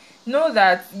relationship, know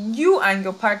that you and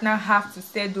your partner have to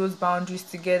set those boundaries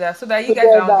together so that you guys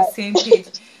are on the same page.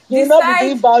 You not be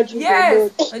doing boundaries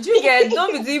alone.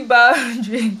 Don't be doing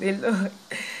boundaries alone.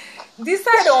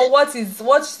 Decide on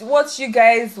what you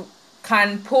guys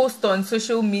can post on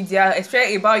social media,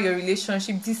 especially about your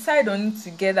relationship. Decide on it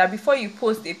together before you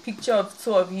post a picture of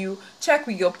two of you. Check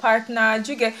with your partner.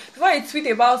 Before you tweet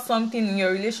about something in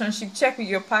your relationship, check with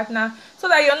your partner so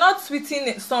that you're not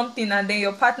tweeting something and then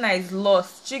your partner is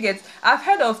lost. I've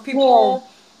heard of people.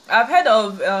 I've heard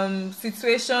of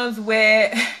situations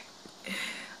where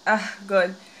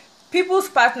people's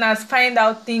partners find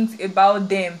out things about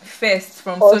them first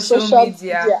from social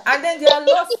media, and then they are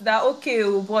lost that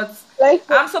but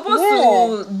I'm supposed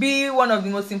to be one of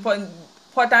the most important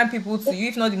people to you,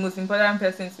 if not the most important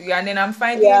person to you, and then I'm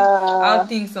finding out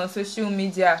things on social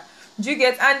media. Do you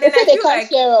get? And then they can't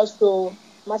hear us though,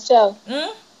 Marcel.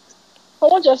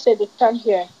 Someone just said they can't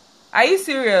hear. Are you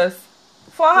serious?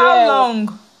 For how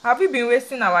long have we been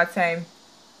wasting our time?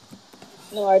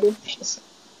 No, I don't think so.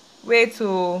 Wait,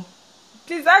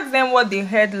 please ask them what they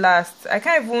heard last. I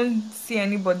can't even see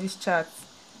anybody's chat.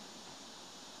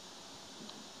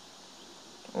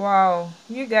 Wow,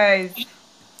 you guys.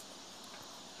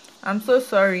 I'm so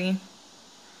sorry.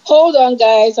 Hold on,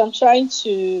 guys. I'm trying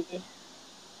to...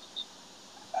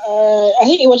 I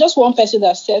think it was just one person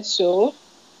that said so.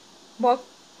 But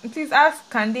please ask,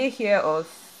 can they hear us?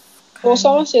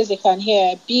 Someone says they can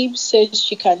hear. Beeb says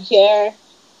she can hear.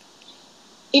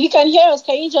 If you can hear us,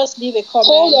 can you just leave a comment?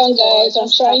 Hold on, guys. I'm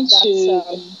trying to...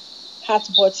 heart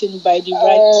button by the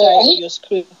right side of your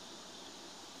screen.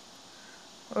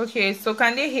 Okay, so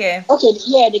can they hear? Okay,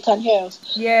 yeah, they can hear us.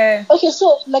 Yeah. Okay,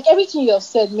 so like everything you have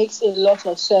said makes a lot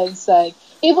of sense. Like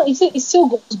even it still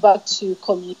goes back to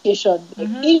communication. Like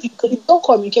if you don't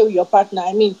communicate with your partner,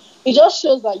 I mean, it just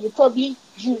shows that you don't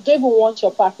even want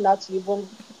your partner to even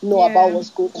know about what's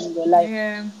going on in your life.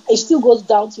 Yeah. It still goes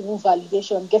down to even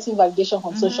getting validation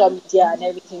from social media and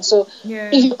everything. So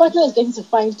if your partner is getting to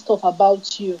find stuff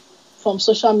about you from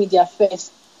social media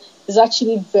first, it's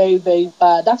actually very, very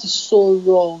bad. That is so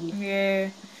wrong. Yeah.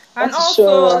 And That is so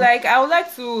also, wrong. like, I would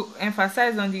like to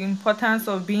emphasize on the importance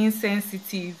of being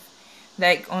sensitive,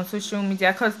 like, on social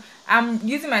media, because I'm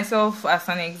using myself as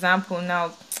an example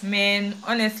now. Man,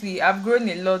 honestly, I've grown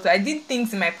a lot. I did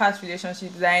things in my past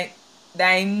relationships that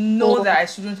I know that I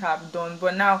shouldn't have done,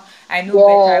 but now I know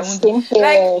better. I won't do.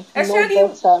 Like,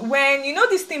 especially when you know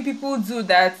this thing people do,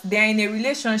 that they're in a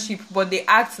relationship but they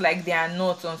act like they are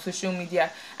not on social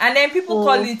media, and then people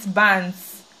call it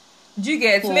bans. Do you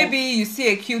get? Maybe you see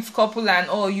a cute couple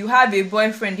and you have a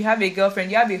boyfriend, you have a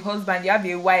girlfriend, you have a husband, you have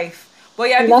a wife, but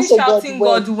you're busy shouting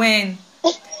God when.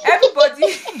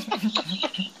 Everybody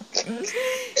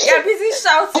you're busy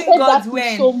shouting God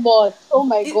when. So much. Oh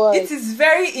my God. It is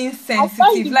very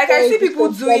insensitive. Like, I see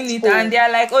people doing it and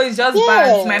they're like, oh, it's just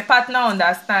bad, my partner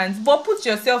understands. But put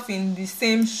yourself in the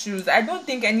same shoes. I don't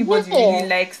think anybody really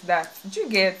likes that. Do you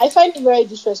get? I find it very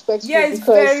disrespectful. Yeah, it's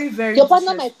very, very your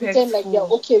partner might pretend like they're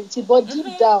okay with it, but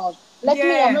deep down, like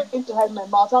me, I'm not going to hide my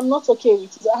mouth. I'm not okay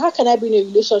with it. How can I be in a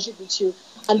relationship with you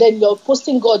and then you're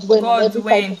posting God when every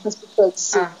time you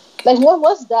see? Like,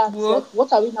 what's that? Well, like,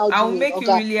 what are we now doing? I'll make you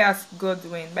really ask God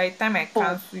when. By the time I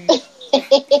cancel you.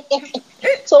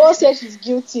 Someone said she's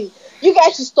guilty. You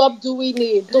guys should stop doing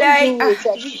it. Don't do it.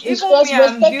 Like, even me,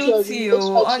 I'm guilty.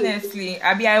 Honestly,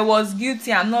 I was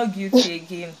guilty. I'm not guilty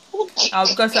again.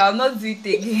 Because I'll not do it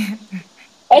again.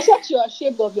 Except you're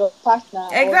ashamed of your partner.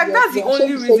 Exactly. That's the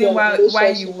only reason why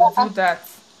you would do that.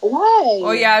 Why?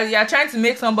 Or you're trying to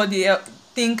make somebody else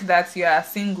think that you are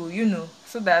single,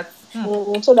 so that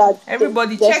so that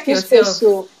everybody check yourself.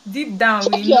 So deep down,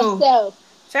 we know.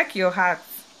 Check your heart.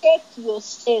 Check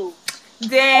yourself.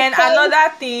 Then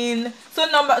another thing. So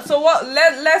what?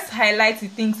 Let's highlight the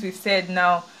things we've said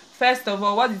now. First of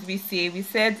all, what did we say? We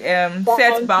said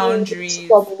set boundaries.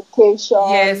 Communication.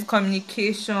 Yes,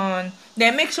 communication.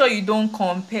 Then make sure you don't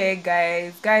compare,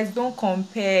 guys. Guys, don't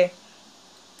compare.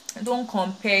 Don't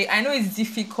compare. I know it's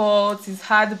difficult, it's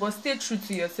hard, but stay true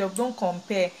to yourself. Don't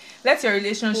compare. Let your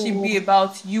relationship be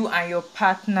about you and your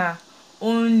partner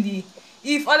only.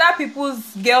 If other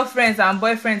people's girlfriends and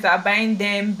boyfriends are buying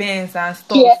them Benz and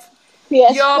stuff,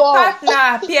 your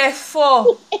partner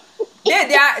PS4,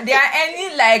 they are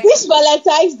earning like this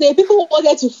Valentine's Day. People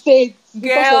wanted to fade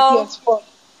because of PS4.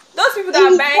 Those people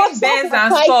that are buying Benz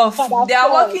and stuff, they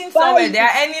are working somewhere. They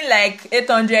are earning like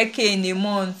 800k in a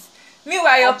month.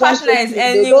 Meanwhile, your partner is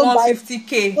earning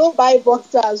 150k. Don't buy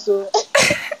boxers, so.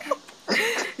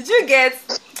 Did you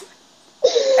get?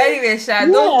 Anyway,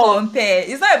 don't compare.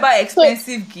 It's not about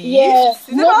expensive gifts.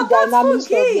 It's not about the dynamics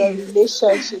gifts. of your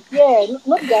relationship.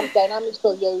 Not the dynamics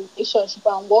of your relationship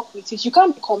and work with it. You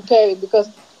can't be comparing because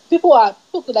people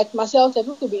like myself,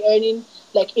 people could be earning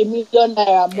like $1 million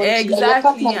monthly.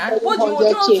 Exactly. What do you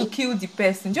want to kill the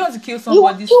person? Do you want to kill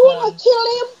somebody's son? You want to kill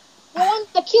him? You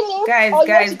want to kill him? Guys.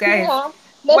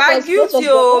 We're guilty.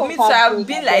 Me too. I've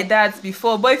been like that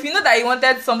before. But if you know that you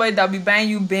wanted somebody that will be buying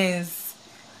you Benz,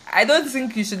 I don't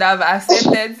think you should have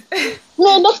accepted.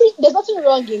 No, there's nothing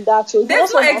wrong in that. So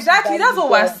that's what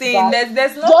we're saying.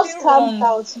 There's nothing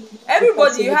wrong.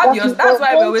 Everybody, you have yours. That's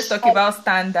why we always talk about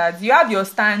standards. You have your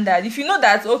standard. If you know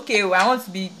that, okay, I want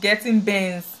to be getting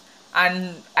Benz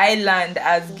and Island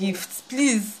as gifts,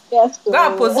 please go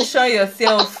and position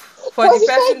yourself for the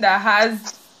person that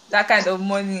has that kind of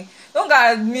money. Don't go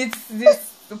and meet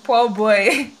this poor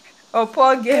boy or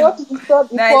poor girl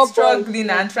that is struggling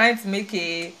and trying to make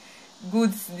a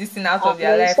good thing out of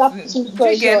their life.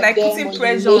 You get like putting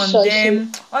pressure on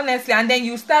them, honestly, and then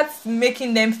you start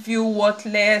making them feel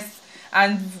worthless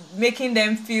and making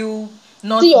them feel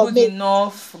not good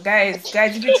enough. Guys,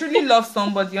 if you truly love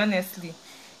somebody, honestly,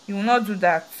 you will not do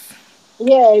that.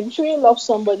 Yeah, if you truly love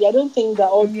somebody, I don't think that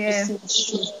all these things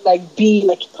should like be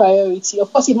like priority.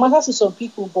 Of course, it matters to some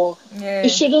people, but it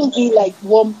shouldn't be like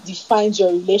what defines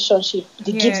your relationship.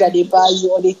 The gifts that they buy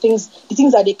you, or the things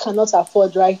that they cannot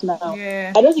afford right now.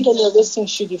 I don't think any of those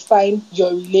things should define your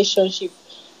relationship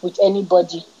with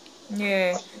anybody.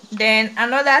 Yeah. Then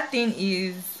another thing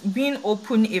is being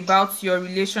open about your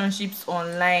relationships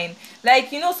online.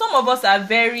 Like, some of us are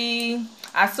very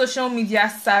social media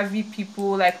savvy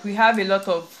people. Like, we have a lot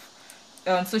of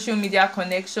social media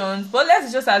connections. But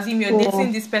let's just assume you're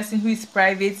dating this person who is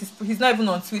private. He's not even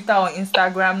on Twitter or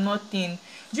Instagram, nothing.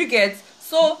 Do you get?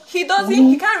 So he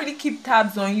can't really keep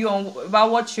tabs on you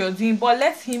about what you're doing, but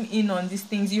let him in on these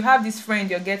things. You have this friend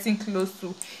you're getting close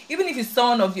to, even if it's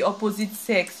someone of the opposite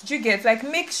sex. Do you get? Like,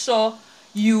 make sure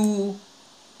you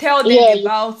tell them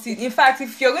about it. In fact,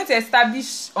 if you're going to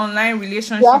establish online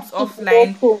relationships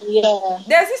offline,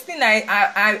 there's this thing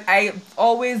I've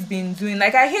always been doing.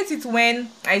 Like, I hate it when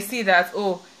I see that,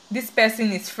 oh, this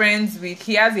person is friends with,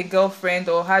 he has a girlfriend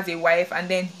or has a wife, and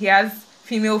then he has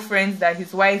female friends that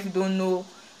his wife doesn't know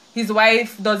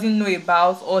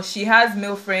about, or she has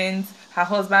male friends her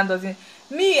husband doesn't.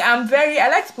 I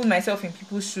like to put myself in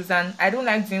people's shoes, and I don't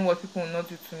like doing what people will not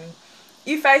do to me.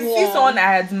 If I see someone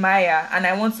I admire and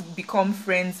I want to become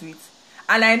friends with,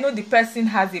 and I know the person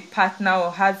has a partner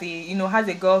or has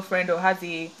a girlfriend or has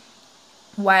a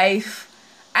wife,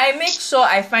 I make sure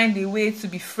I find a way to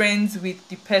be friends with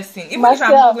the person, even if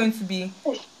I'm not going to be.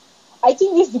 I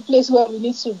think this is the place where we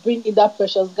need to bring in that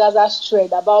Precious Gaza's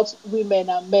thread about women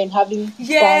and men having boundaries.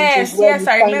 Yes,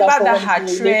 I remember that her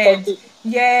thread.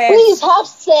 Yes. Please have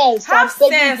sense. Have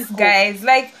sense, guys.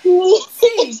 Like,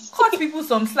 see, cut people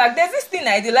some slack. There's this thing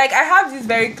I do. Like, I have this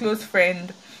very close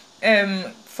friend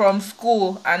from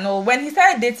school, and all. When he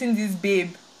started dating this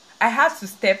babe, I had to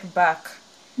step back.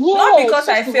 Yeah, not because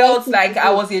I felt like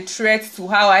I was a threat to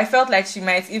her. I felt like she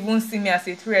might even see me as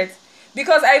a threat.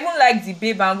 Because I even like the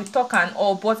babe and we talk and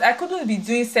all, but I couldn't be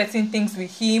doing certain things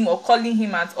with him or calling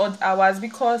him at odd hours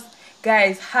because,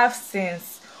 guys, have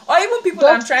sense. Or even people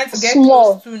that I'm trying to get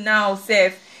close to now,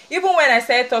 even when I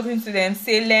started talking to them,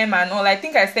 Salem and all, I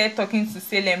think I started talking to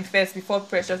Salem first before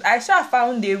Precious. I sure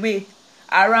found a way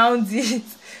around it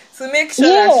to make sure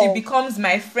that she becomes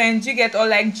my friend. Do you get? Or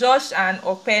like Josh and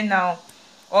Ope now,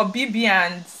 or Bibi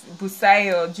and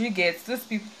Busayo. Do you get? Those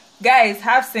people, guys,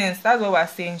 have sense. That's what we're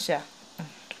saying, Sha.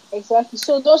 Exactly.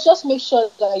 So those just make sure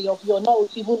that you're not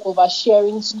even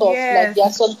oversharing stuff. Like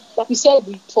there's some, like we said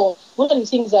before, one of the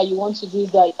things that you want to do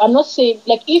is that I'm not saying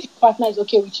like if your partner is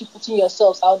okay with you putting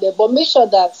yourselves out there, but make sure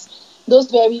that those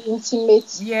very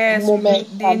intimate moments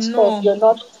and stuff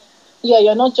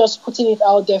you're not just putting it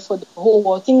out there for the whole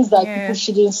world, things that people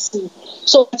shouldn't see.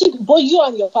 So I think both you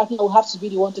and your partner will have to be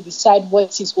the one to decide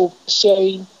what is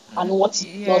oversharing and what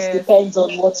just depends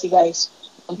on what you guys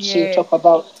to talk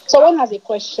about. Someone has a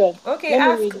question. Okay,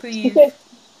 ask please.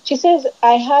 She says,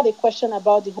 I had a question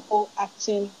about the whole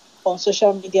acting on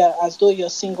social media as though you're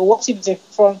single. What if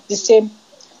it's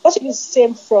the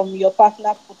same from your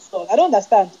partner puts on? I don't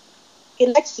understand. He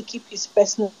likes to keep his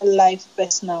personal life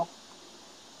personal.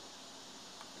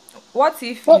 What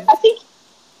if? Well,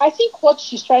 I think what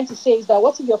she's trying to say is that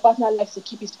what if your partner likes to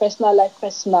keep his personal life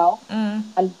personal and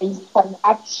then you can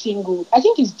act single? I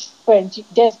think it's different.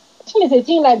 I think there's a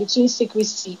thin line between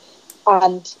secrecy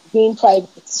and being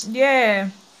private. Yeah.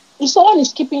 If someone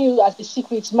is keeping you as a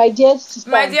secret, my dear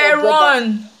sister,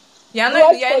 run. You're in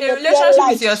a relationship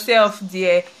with yourself,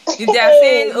 dear. If they are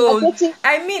saying,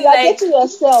 dating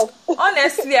yourself.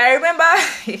 Honestly, I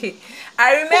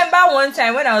remember one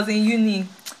time when I was in uni,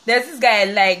 there's this guy I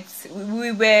liked.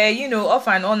 We were, off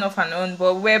and on,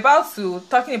 but we're about to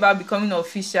talking about becoming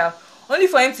official. Only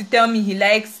for him to tell me he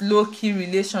likes low-key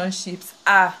relationships.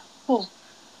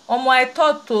 I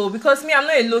thought because I'm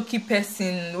not a low-key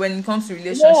person when it comes to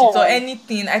relationships or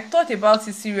anything. I thought about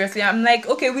it seriously. I'm like,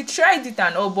 okay, we tried it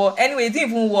and all, but anyway, it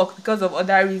didn't even work because of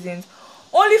other reasons.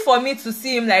 Only for me to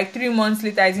see him like 3 months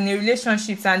later, he's in a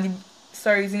relationship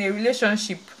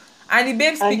and the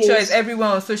babe's picture is everywhere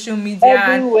on social media.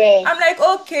 Everywhere. And I'm like,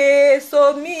 okay,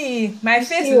 so my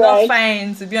face is not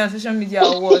fine to be on social media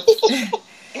or what?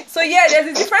 So there's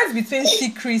a difference between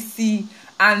secrecy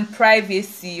and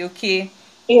privacy, okay?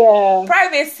 Yeah.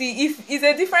 Privacy, if it's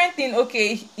a different thing,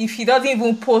 okay, if he doesn't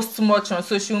even post too much on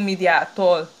social media at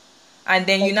all, and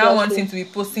then you now want him to be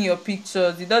posting your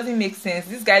pictures, it doesn't make sense.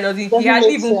 This guy he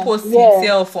hardly even posts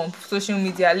himself on social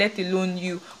media, let alone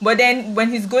you. But then when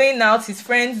he's going out, his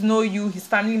friends know you, his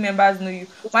family members know you.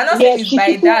 We're not saying it's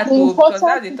by that though, because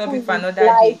that's a topic for another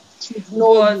day.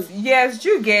 But yes,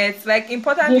 you get like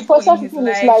important people in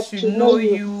his life should know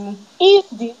you. If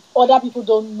the other people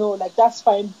don't know, like that's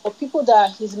fine. But people that are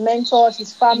his mentors,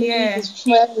 his family, his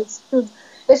friends,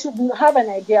 they should have an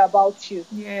idea about you.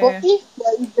 Yeah. But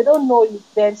if they don't know you,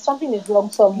 then something is wrong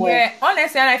somewhere. Yeah,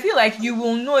 honestly, and I feel like you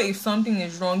will know if something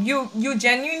is wrong. You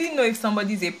genuinely know if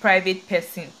somebody is a private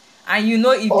person, and you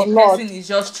know if the person is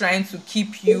just trying to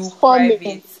keep you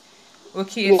private.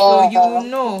 Okay, so you will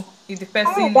know if the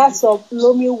person. That's a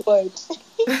gloomy word.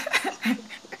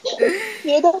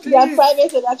 You are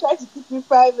private and I try to keep you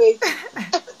private.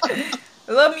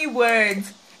 Love me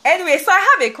words. Anyway, so I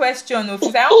have a question,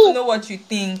 Office. I want to know what you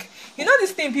think. You know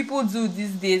this thing people do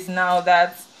these days now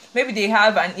that maybe they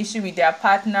have an issue with their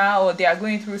partner or they are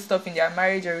going through stuff in their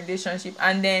marriage or relationship,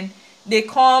 and then they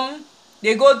come,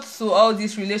 they go to all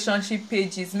these relationship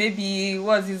pages, maybe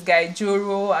what's this guy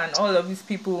Joro and all of these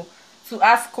people, to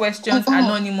ask questions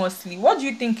anonymously. What do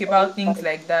you think about things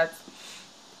like that?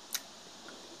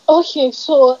 Okay,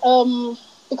 so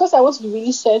because I want to be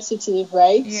really sensitive,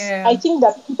 right? Yeah. I think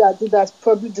that people that do that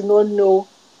probably do not know,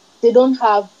 they don't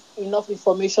have enough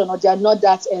information, or they are not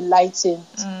that enlightened,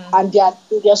 and they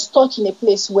are stuck in a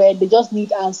place where they just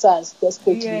need answers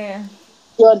desperately. Yeah.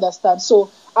 You understand? So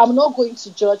I'm not going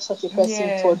to judge such a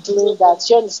person for doing that.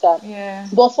 You understand? Yeah.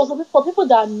 But for people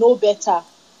that know better,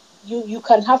 you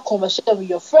can have conversation with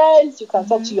your friends, you can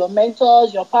talk to your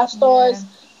mentors, your pastors,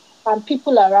 and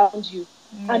people around you.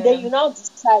 And then you now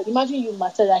decide. Imagine you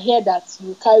matter. I hear that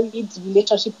you carried the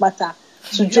relationship matter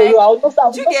to Joro.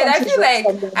 Do you get? I feel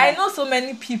like I know so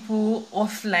many people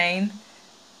offline.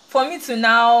 For me to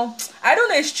now, I don't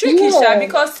know, it's tricky,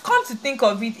 because come to think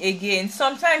of it again,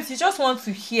 sometimes you just want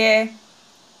to hear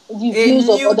a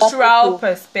neutral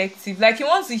perspective. Like you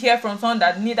want to hear from someone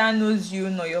that neither knows you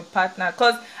nor your partner.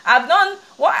 Because I've done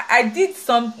what I did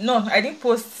I didn't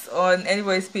post on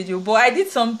anybody's page, but I did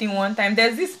something one time.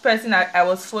 There's this person I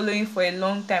was following for a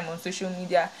long time on social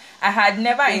media. I had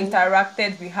never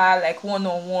interacted with her like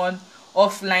one-on-one,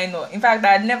 offline, or in fact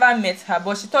I had never met her,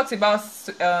 but she talks about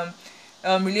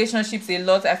relationships a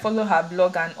lot. I follow her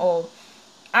blog and all,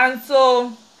 and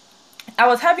so I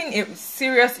was having a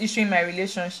serious issue in my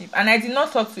relationship, and I did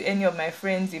not talk to any of my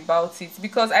friends about it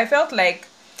because I felt like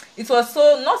it was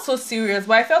so not so serious,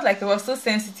 but I felt like it was so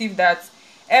sensitive that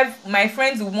my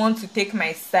friends would want to take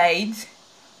my side.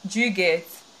 Do you get?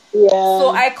 Yeah.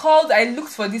 So I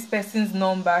looked for this person's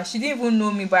number. She didn't even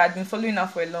know me, but I'd been following her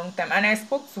for a long time, and I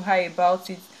spoke to her about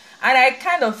it. And I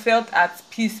kind of felt at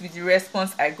peace with the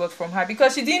response I got from her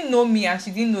because she didn't know me and she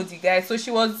didn't know the guy. So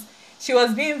she was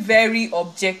being very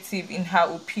objective in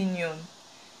her opinion.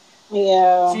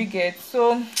 Yeah. Do you get?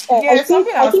 So I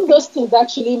think those things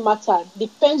actually matter.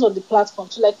 Depends on the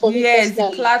platform. So like for me personally,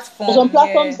 the platform. Some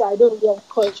platforms that I don't really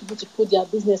encourage people to put their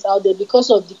business out there because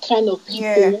of the kind of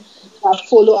people that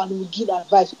follow and will give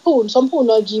advice. Some people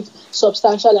will not give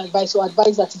substantial advice or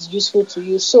advice that is useful to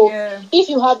you. So if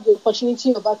you have the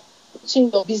opportunity of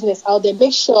putting your business out there,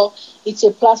 make sure it's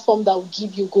a platform that will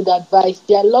give you good advice.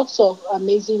 There are lots of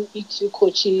amazing EQ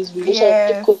coaches,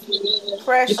 relationship coaches.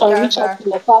 You can reach out to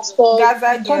your pastors,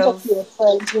 you can talk to your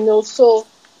friends, so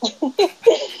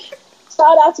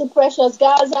shout out to Precious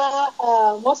Gaza.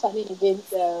 What's her name again?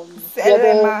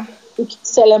 Selema,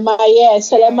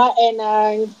 Selema,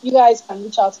 and you guys can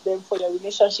reach out to them for your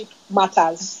relationship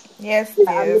matters. Yes.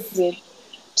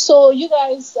 So you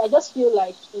guys, I just feel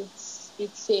like it's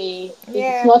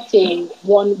not a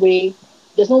one way.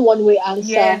 There's no one way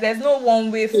answer. Yeah, there's no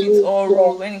one way fits all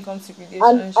rule when it comes to relationships.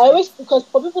 And I always, because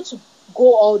for people to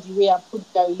go all the way and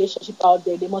put their relationship out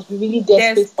there, they must be really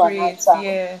desperate for an answer.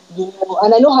 Yeah.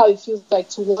 And I know how it feels like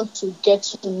to want to get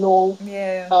to know,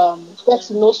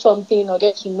 something or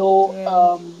get to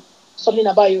know something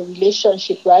about your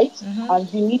relationship, right?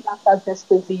 And you need answers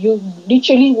desperately. You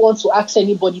literally want to ask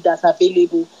anybody that's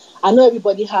available. I know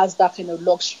everybody has that kind of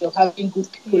luxury of having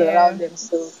good people around them.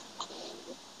 So,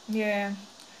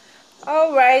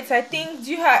 all right. I think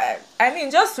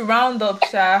just to round up,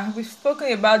 we've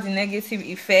spoken about the negative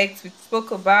effects. We spoke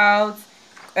about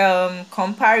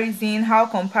comparison, how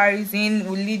comparison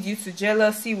will lead you to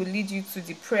jealousy, will lead you to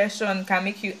depression, can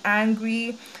make you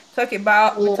angry. We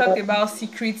talked about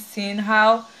secret sin,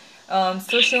 how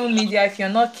social media, if you're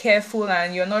not careful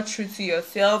and you're not true to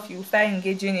yourself, you start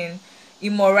engaging in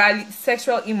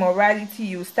sexual immorality,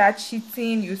 you start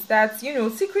cheating, you start,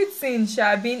 secret sin,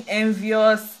 being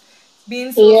envious,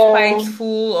 being so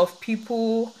spiteful of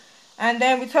people. And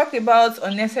then we talked about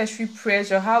unnecessary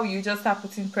pressure, how you just start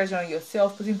putting pressure on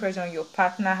yourself, putting pressure on your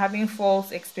partner, having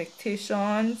false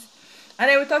expectations. And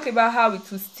then we talked about how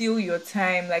it will steal your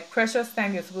time, like precious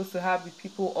time you're supposed to have with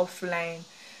people offline,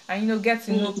 and get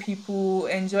to know people,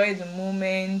 enjoy the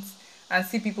moment, and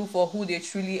see people for who they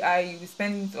truly are. You'll be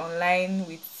spending it online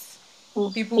with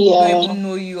people who don't even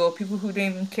know you or people who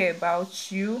don't even care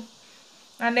about you.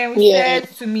 And then we said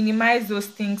to minimize those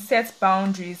things, set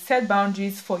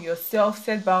boundaries for yourself,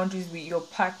 set boundaries with your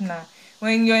partner.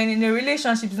 When you're in a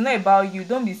relationship, it's not about you.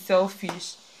 Don't be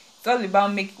selfish. It's all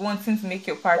about wanting to make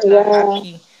your partner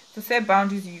happy. So set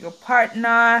boundaries with your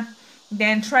partner.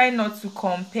 Then try not to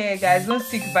compare, guys. Don't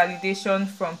seek validation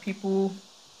from people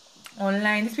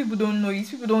online. These people don't know you.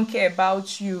 These people don't care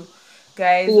about you,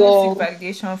 guys. Don't seek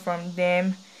validation from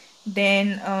them.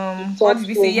 Then what Talk did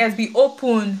we say? to. Yes, be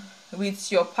open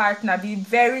with your partner. Be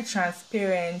very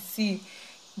transparent. See,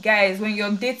 guys, when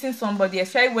you're dating somebody,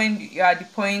 especially when you're at the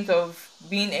point of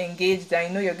being engaged and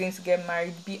you know you're going to get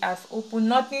married, be as open.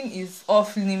 Nothing is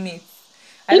off limits.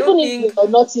 I Even don't if think, you're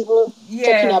not even talking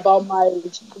yeah, about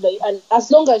marriage, like, and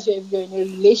as long as you're in a yeah,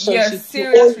 relationship, you owe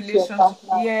serious it to your relationship.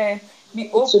 partner Yeah, be to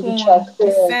be open, be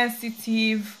transparent.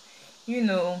 sensitive, you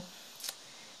know.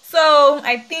 So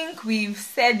I think we've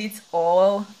said it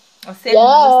all, or said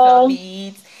most of Yeah.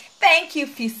 it. Thank you,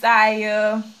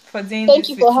 Fisayo, for doing Thank this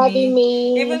you for with having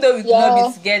me. Even me. though we could not be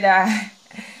Yeah. together,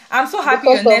 I'm so happy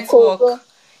Because of COVID.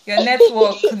 your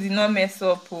network did not mess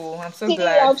up. Oh, I'm so See,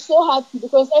 glad. I'm so happy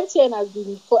because MTN has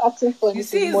been acting You funny see,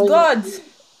 since it's morning. God.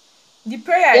 The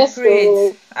prayer I Yes, prayed.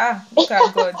 so Ah, look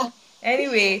at God.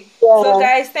 Anyway, so yeah.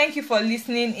 guys, thank you for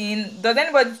listening in. Does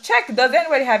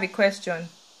anybody have a question?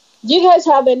 Do you guys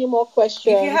have any more If you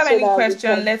questions have so any that we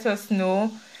question, can? let us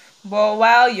know. But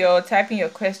while you're typing your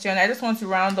question, I just want to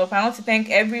round up. I want to thank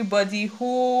everybody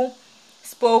who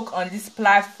spoke on this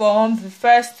platform. The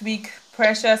first week,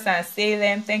 Precious and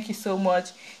Salem, thank you so much.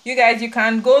 You guys, you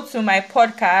can go to my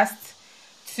podcast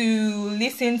to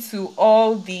listen to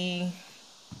all the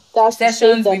That's the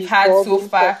sessions Saved and we've had so Evolving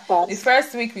far. The podcast.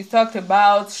 first week we talked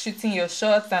about shooting your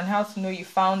shots and how to know you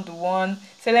found the one.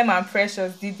 Salem and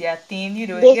Precious did their thing, you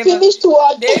know, They finished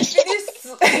work. they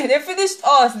finished they finished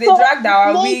us, they So dragged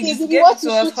our ladies, wigs, if you gave want it to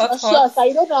to us shoot hot your hot. shots and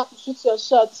you don't know how to shoot your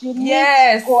shots, you need to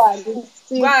Yes. go and Go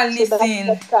listen and to that listen.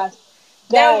 podcast.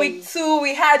 Then week Guys, 2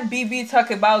 we had BB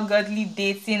talk about godly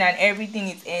dating and everything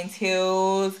it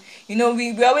entails. You know,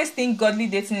 we always think godly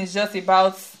dating is just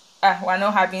about we're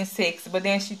not having sex, but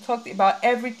then she talked about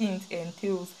everything it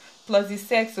entails, plus the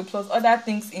sex, so plus other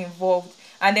things involved,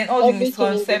 and then all the everything in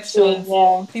between, misconceptions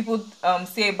yeah. people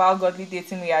say about godly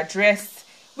dating we addressed.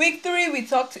 Week 3 we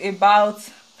talked about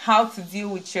how to deal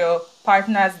with your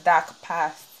partner's dark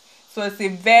past. So it's a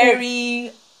very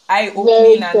Very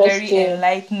eye-opening and very interesting. Oh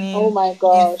enlightening, my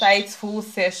gosh. insightful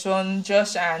session.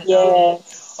 Josh and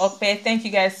Yes. Ope, thank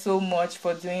you guys so much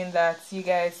for doing that. You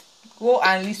guys go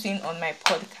and listen on my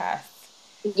podcast.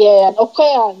 Yeah, and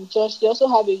Okoya and Josh, they also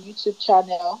have a YouTube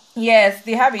channel Yes,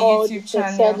 they have a called The YouTube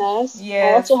channel. Texanas. I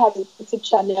Yes. also have a YouTube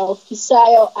channel,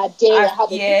 Fisayoade. I have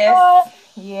a new Yes. one.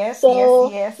 Yes, yes, So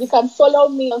you yes. can follow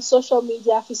me on social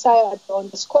media,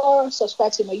 Fisayoade_.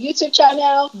 Subscribe to my YouTube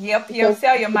channel Yep. because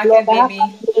Sell your the blog market, I have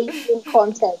baby. amazing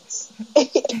content. I'm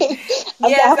gonna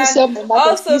Yes, have to and sell my market.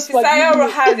 also Please forgive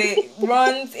Fisayo me.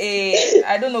 runs a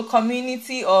I don't know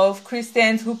community of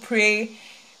Christians who pray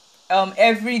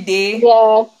every day.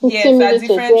 Yeah, Yes, 15 at minutes a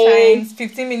different day. times,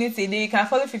 15 minutes a day. You can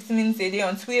follow 15 minutes a day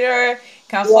on Twitter. You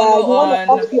can Yeah, follow you want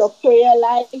to on, up your prayer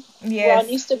life. We're on yes,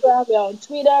 Instagram, we're on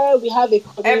Twitter, we have a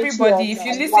community everybody. on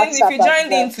If WhatsApp you as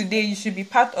joined in well. today, you should be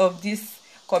part of this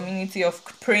community of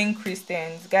praying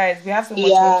Christians. Guys, we have so much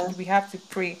work to Yeah. do. We have to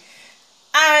pray.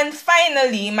 And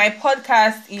finally, my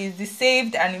podcast is the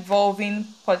Saved and Evolving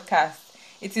podcast.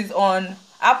 It is on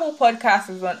Apple Podcasts,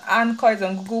 it's on Anchor, it's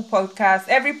on Google Podcasts,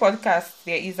 every podcast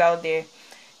there is out there.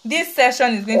 This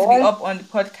session is going to be Yeah. up on the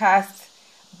podcast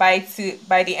by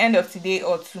the end of today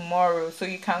or tomorrow. So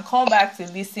you can come back to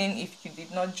listen if you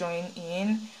did not join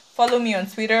in. Follow me on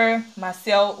Twitter,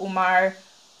 Marcel _Umar.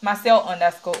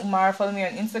 Follow me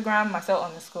on Instagram,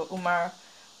 Marcel_Umar.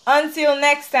 Until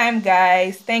next time,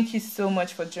 guys, thank you so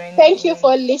much for joining Thank you in.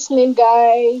 for listening,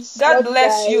 guys. God Love you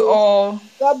bless you guys. all.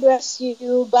 God bless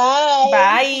you. Bye.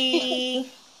 Bye.